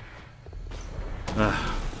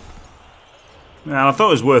 Yeah, I thought it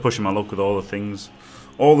was worth pushing my luck with all the things.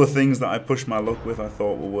 All the things that I pushed my luck with, I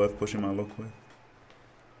thought were worth pushing my luck with.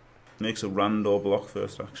 Makes a rando block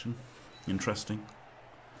first action. Interesting.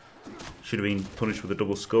 Should have been punished with a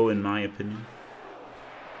double skull, in my opinion.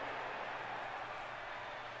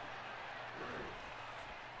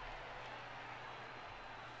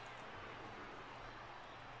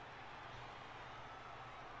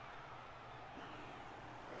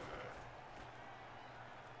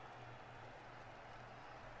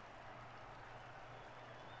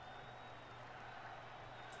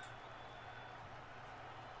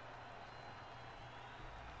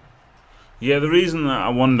 Yeah, the reason that I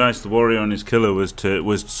one diced the warrior on his killer was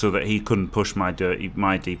so that he couldn't push my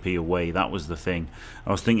DP away. That was the thing.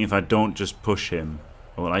 I was thinking if I don't just push him,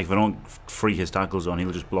 or like if I don't free his tackle zone, he'll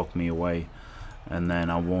just block me away, and then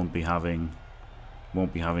I won't be having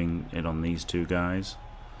it on these two guys.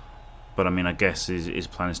 But I mean, I guess his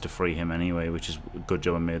plan is to free him anyway, which is a good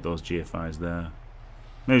job I made those GFIs there.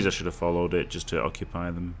 Maybe I should have followed it just to occupy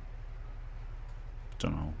them.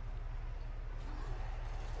 Don't know.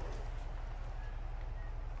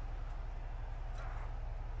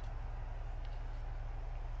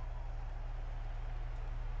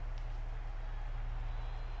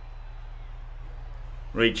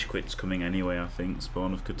 Rage quit's coming anyway, I think.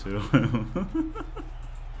 Spawn of Cthulhu.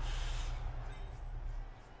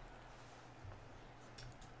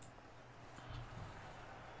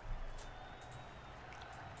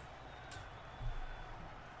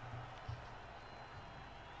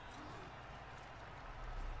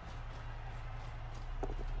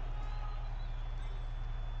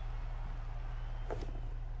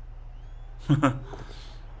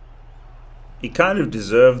 He kind of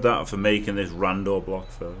deserved that for making this rando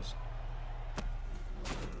block first.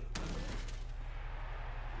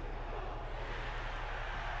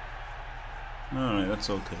 Alright,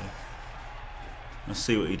 that's okay. I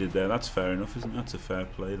see what he did there. That's fair enough, isn't it? That's a fair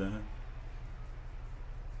play there.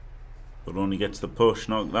 But only gets the push.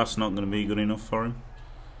 That's not going to be good enough for him.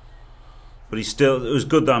 But he's still... It was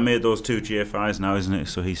good that I made those two GFIs now, isn't it?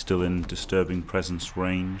 So he's still in disturbing presence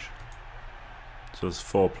range. So it's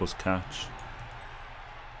 4 plus catch.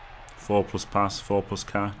 4 plus pass, 4 plus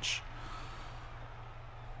catch,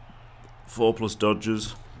 4 plus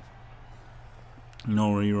dodges,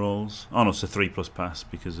 no rerolls. Oh no, so 3 plus pass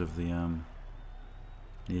because of the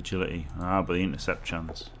agility. Ah, but the intercept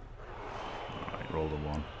chance. Alright, roll the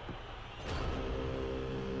 1.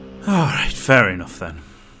 Alright, fair enough then.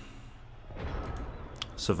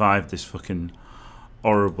 Survived this fucking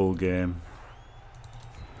horrible game.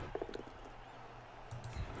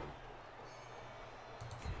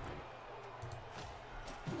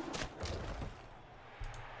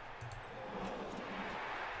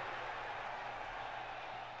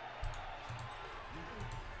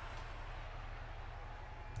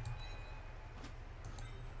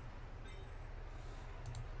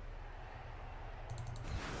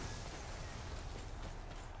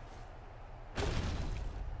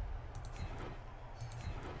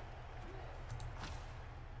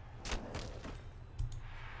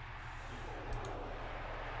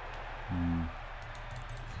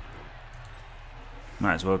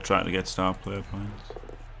 Might as well try to get star player points.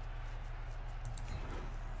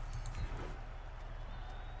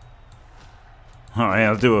 Alright,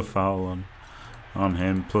 I'll do a foul on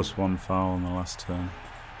him, plus 1 foul on the last turn.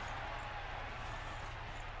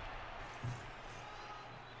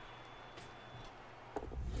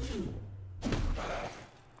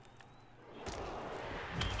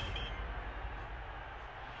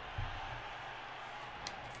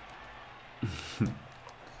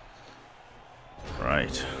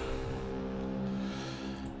 Right.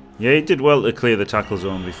 Yeah, he did well to clear the tackle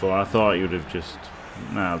zone before. I thought he would have just...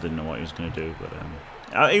 Nah, I didn't know what he was going to do, but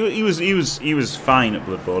he was fine at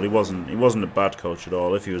Blood Bowl. He wasn't a bad coach at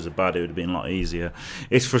all. If he was a bad, it would have been a lot easier.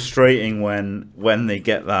 It's frustrating when they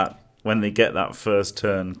get that first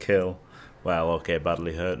turn kill. Well, okay,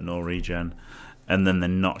 badly hurt, no regen, and then they're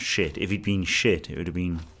not shit. If he'd been shit, it'd have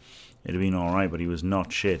been all right. But he was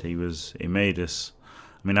not shit. He made us.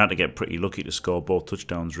 I mean, I had to get pretty lucky to score both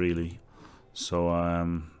touchdowns, really. So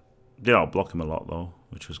did outblock him a lot though,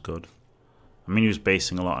 which was good. I mean, he was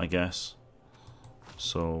basing a lot, I guess.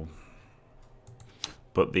 So,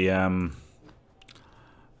 but the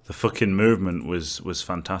fucking movement was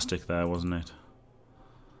fantastic there, wasn't it?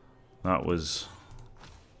 That was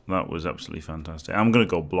absolutely fantastic. I'm gonna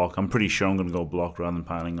go block. I'm pretty sure I'm gonna go block rather than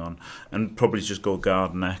piling on, and probably just go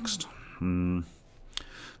guard next.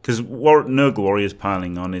 Because Nurgle Warriors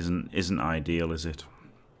piling on isn't ideal, is it?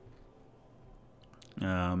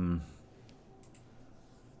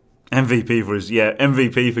 MVP for his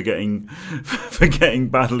MVP for getting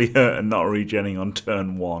badly hurt and not regenning on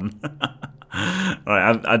turn 1.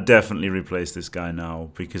 Right, I'd definitely replace this guy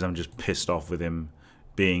now because I'm just pissed off with him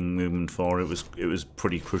being movement 4. It was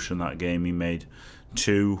pretty crucial in that game. He made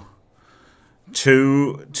two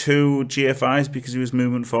GFIs because he was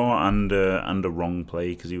movement 4 and a wrong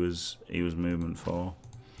play because he was movement 4.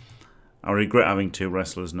 I regret having 2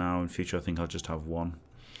 wrestlers now. In future, I think I'll just have 1.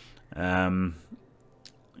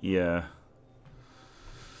 Yeah.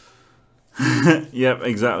 Yep,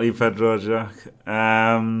 exactly, Pedro Jack.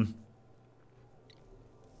 Yeah,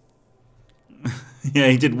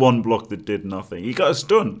 he did 1 block that did nothing. He got a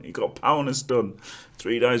stun. He got power and a stun.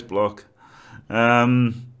 3 dice block. Yeah,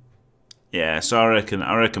 so I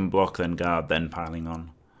reckon block then guard then piling on.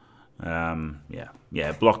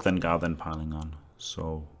 Yeah, block then guard then piling on.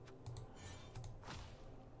 So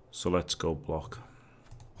let's go block.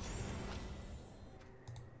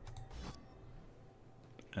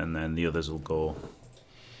 And then the others will go.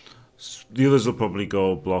 The others will probably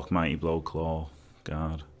go block, mighty blow, claw,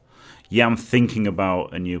 guard. Yeah, I'm thinking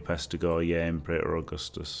about a new Pestigo. Yeah, Imperator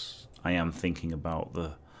Augustus. I am thinking about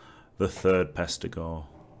the 3rd Pestigo.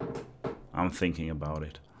 I'm thinking about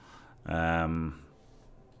it.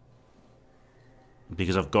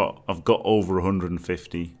 Because I've got over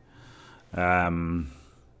 150.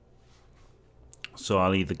 So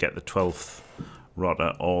I'll either get the 12th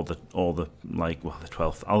Rotter or the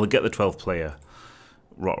 12th. I'll get the 12th player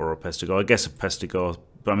Rotter or Pestigo. I guess a Pestigo,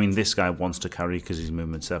 but I mean this guy wants to carry because he's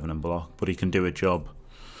movement 7 and block, but he can do a job.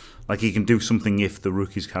 Like he can do something if the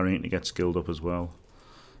rookie's carrying to get skilled up as well.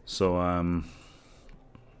 So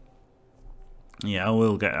yeah,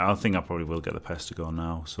 I think I probably will get the Pestigo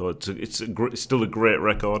now. So it's still a great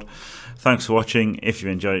record. Thanks for watching. If you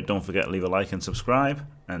enjoyed it, don't forget to leave a like and subscribe,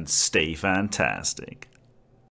 and stay fantastic.